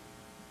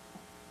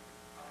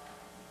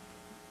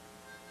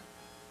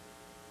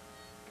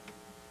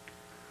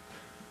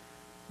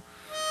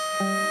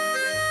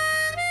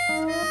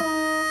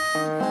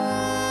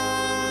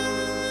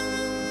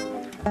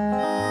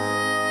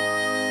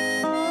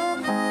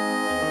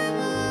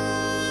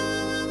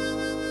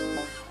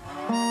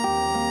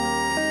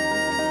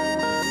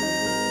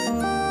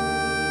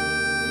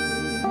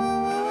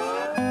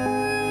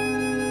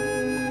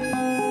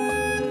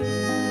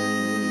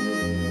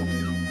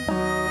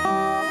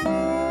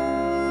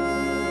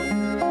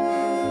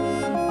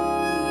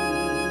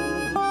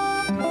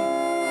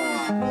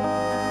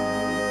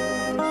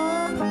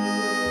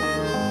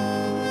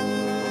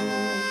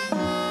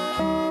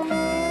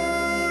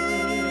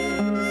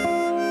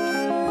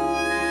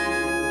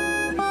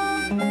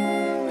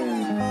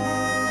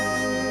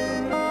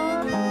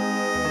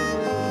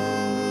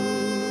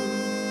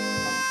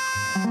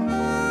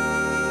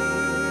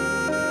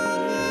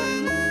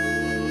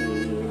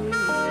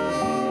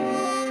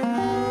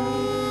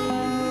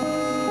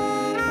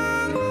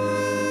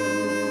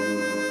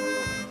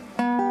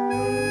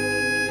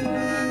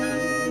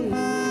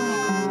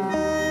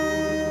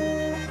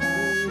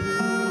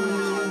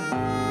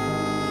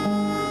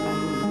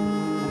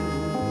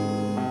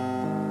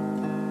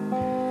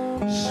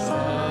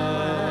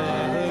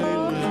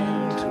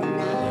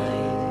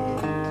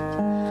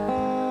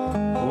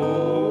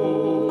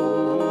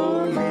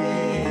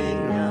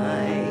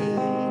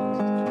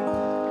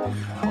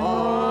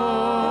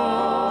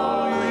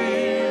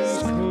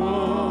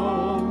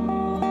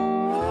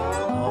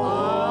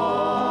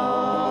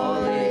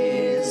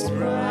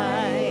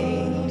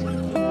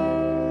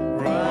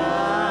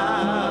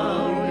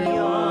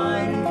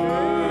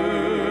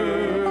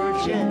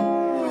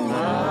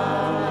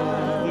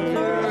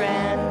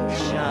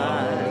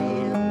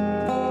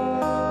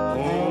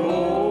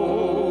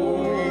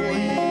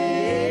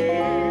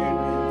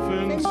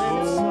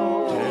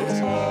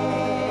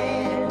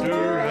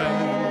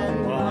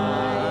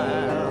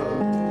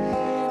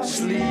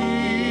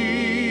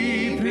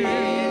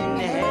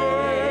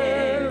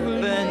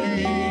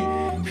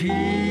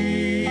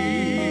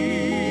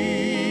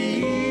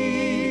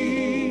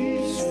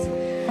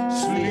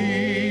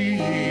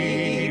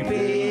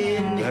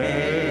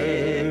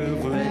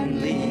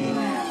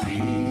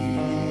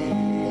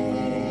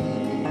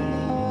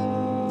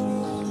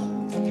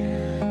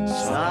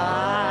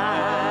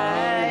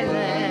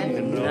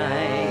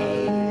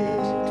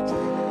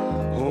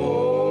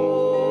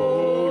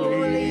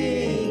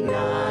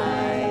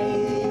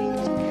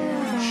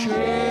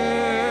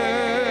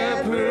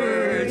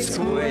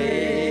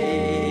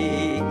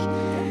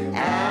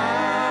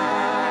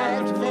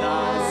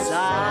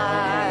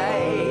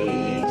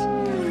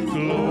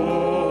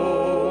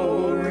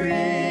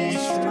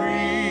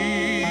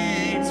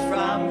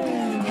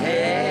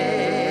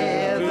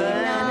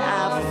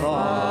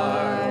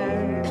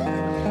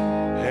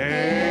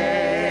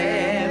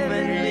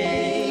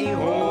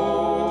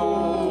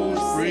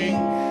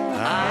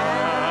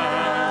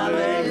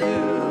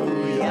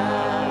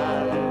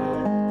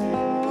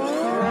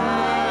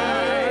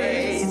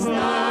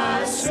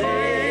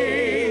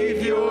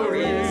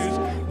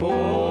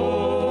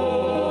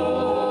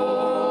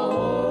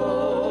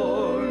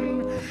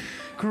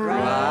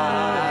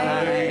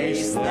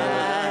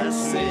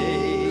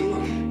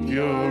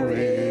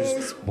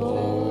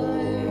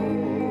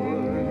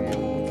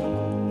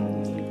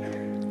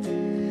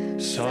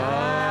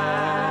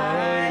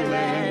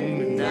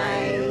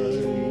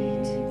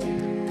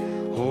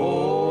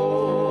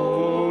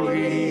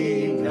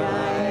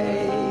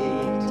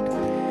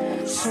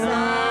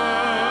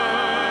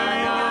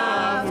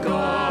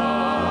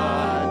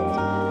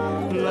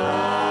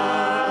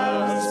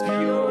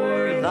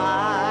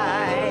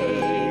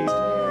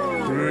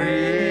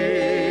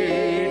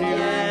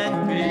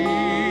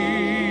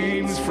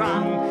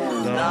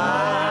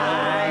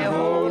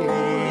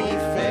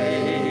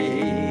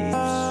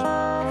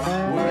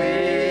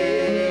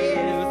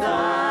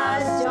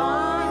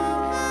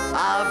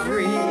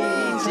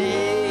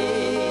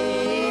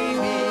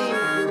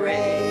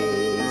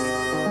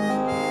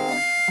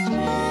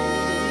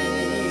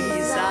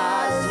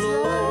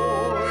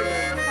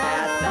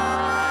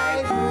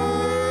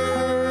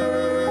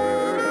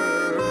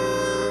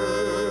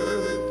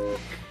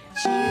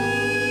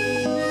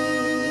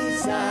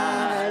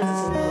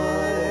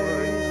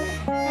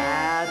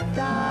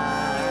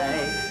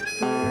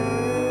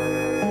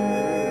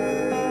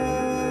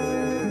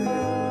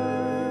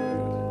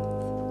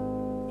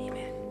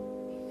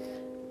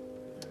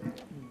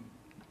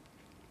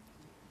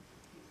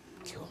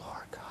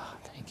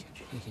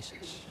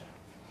 Jesus.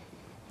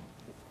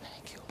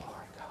 Thank you,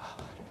 Lord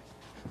God.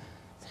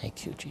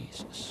 Thank you,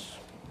 Jesus.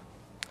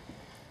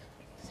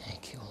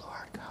 Thank you,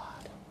 Lord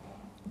God.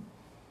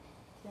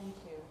 Thank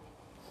you.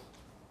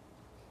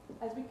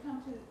 As we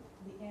come to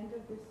the end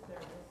of this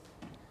service,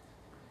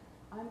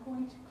 I'm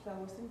going to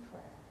close in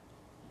prayer.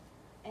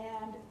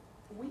 And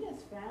we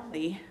as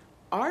family,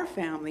 our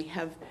family,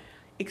 have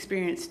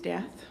experienced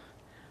death.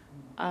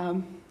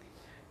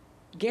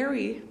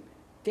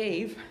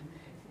 Dave,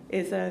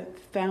 is a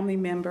family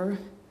member.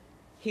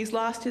 He's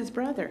lost his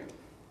brother.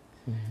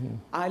 Mm-hmm.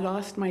 I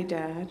lost my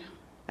dad.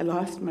 I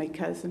lost my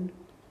cousin.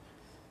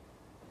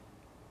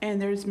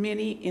 And there's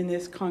many in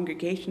this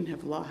congregation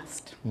have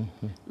lost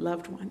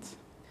loved ones.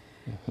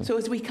 Mm-hmm. So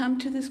as we come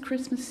to this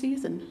Christmas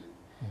season,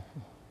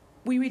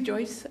 we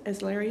rejoice,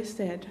 as Larry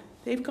said,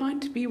 they've gone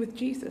to be with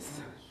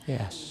Jesus.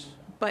 Yes.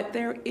 But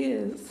there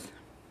is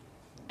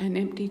an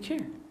empty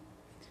chair.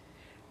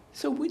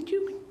 So would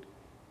you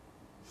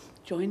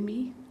join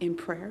me in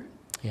prayer?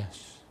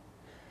 Yes.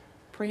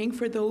 Praying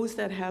for those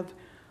that have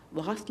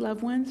lost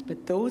loved ones,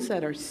 but those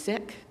that are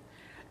sick,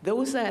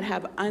 those that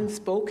have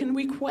unspoken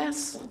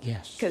requests.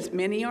 Yes. Because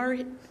many are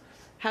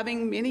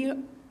having many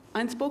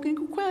unspoken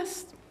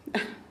requests.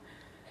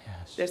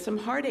 Yes. There's some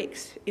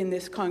heartaches in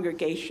this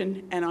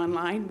congregation and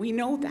online. We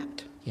know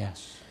that.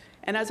 Yes.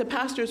 And as a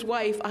pastor's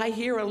wife, I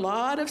hear a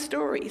lot of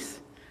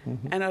stories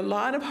and a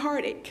lot of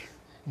heartache.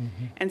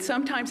 Mm-hmm. And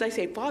sometimes I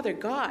say, Father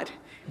God,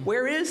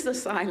 where is the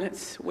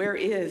silence? Where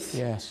is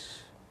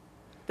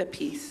the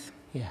peace?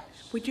 Yes.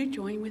 Would you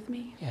join with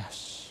me?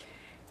 Yes.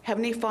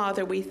 Heavenly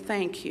Father, we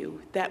thank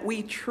you that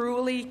we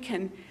truly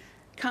can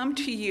come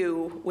to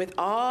you with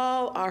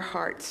all our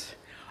hearts,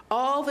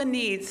 all the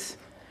needs,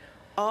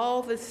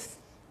 all the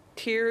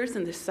tears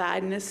and the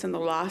sadness and the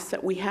loss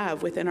that we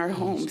have within our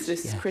homes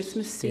this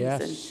Christmas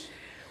season. Yes.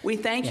 We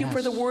thank you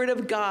for the word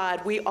of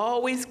God. We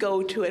always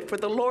go to it. For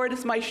the Lord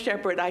is my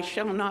shepherd, I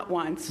shall not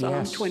want.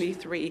 Psalm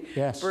 23,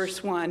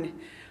 verse 1.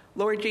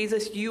 Lord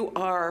Jesus, you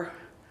are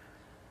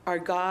our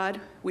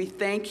God. We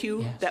thank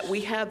you that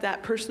we have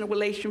that personal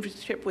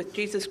relationship with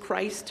Jesus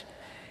Christ.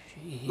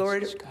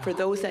 Lord, for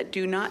those that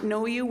do not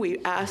know you, we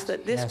ask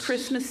that this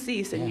Christmas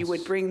season you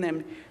would bring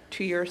them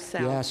to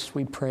yourself. Yes,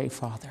 we pray,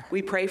 Father.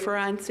 We pray for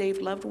our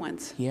unsaved loved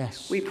ones.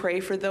 Yes. We pray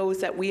for those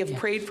that we have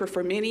prayed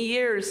for many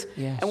years,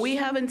 and we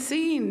haven't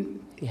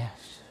seen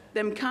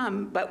them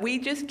come, but we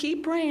just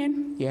keep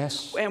praying.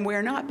 Yes. And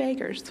we're not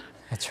beggars.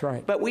 That's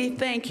right. But we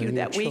thank you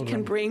that we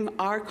can bring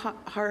our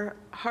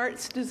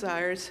heart's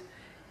desires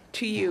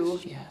to you.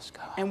 Yes,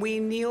 God. And we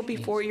kneel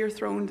before your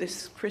throne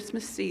this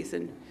Christmas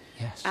season,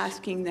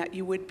 asking that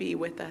you would be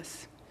with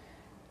us.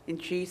 In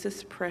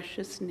Jesus'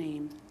 precious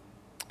name.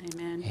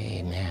 Amen.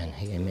 Amen.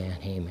 Amen.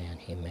 Amen.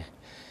 Amen.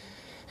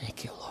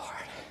 Thank you,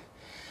 Lord.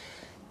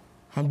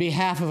 On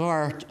behalf of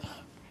our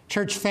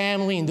church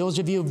family and those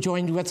of you who have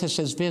joined with us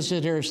as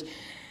visitors,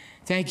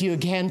 thank you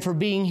again for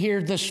being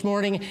here this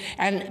morning.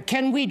 And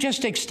can we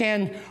just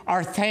extend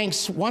our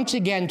thanks once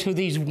again to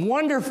these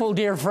wonderful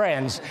dear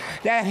friends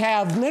that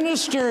have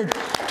ministered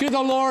to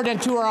the Lord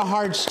and to our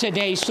hearts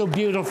today so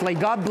beautifully.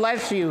 God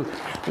bless you.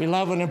 We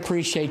love and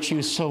appreciate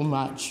you so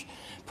much.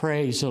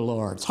 Praise the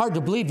Lord. It's hard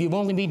to believe you've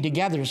only been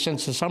together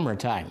since the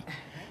summertime.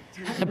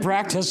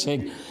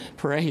 Practicing.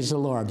 Praise the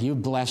Lord. You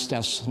blessed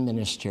us and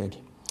ministered.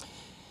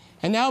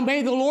 And now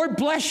may the Lord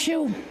bless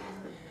you.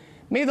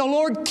 May the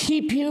Lord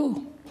keep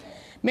you.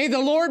 May the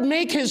Lord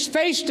make his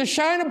face to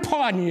shine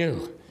upon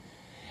you.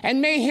 And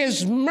may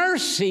his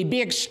mercy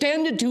be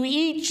extended to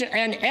each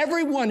and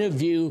every one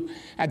of you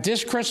at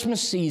this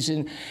Christmas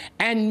season.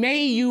 And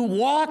may you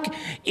walk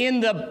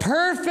in the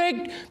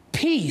perfect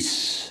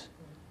peace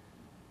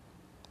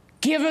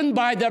given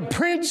by the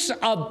Prince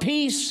of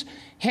Peace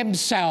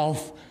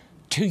himself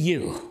to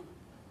you.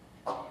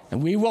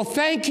 And we will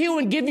thank you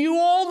and give you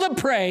all the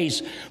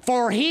praise,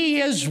 for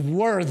he is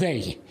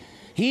worthy.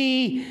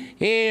 He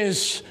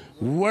is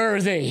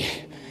worthy.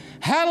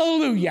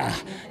 Hallelujah.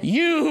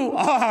 You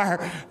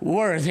are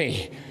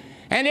worthy.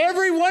 And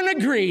everyone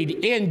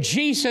agreed in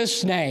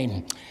Jesus'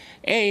 name.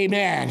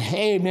 Amen.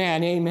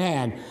 Amen.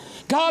 Amen.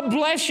 God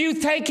bless you.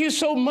 Thank you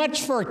so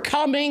much for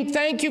coming.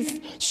 Thank you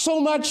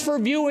so much for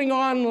viewing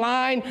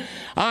online.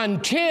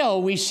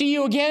 Until we see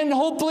you again,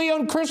 hopefully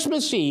on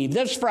Christmas Eve,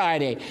 this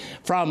Friday,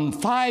 from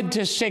 5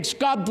 to 6.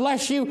 God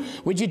bless you.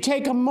 Would you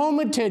take a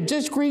moment to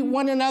just greet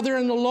one another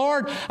in the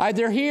Lord,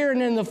 either here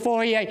and in the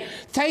foyer?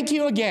 Thank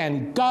you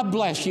again. God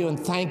bless you, and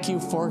thank you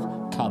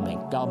for coming.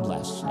 God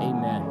bless.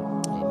 Amen.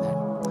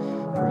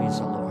 Amen. Praise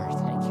the Lord.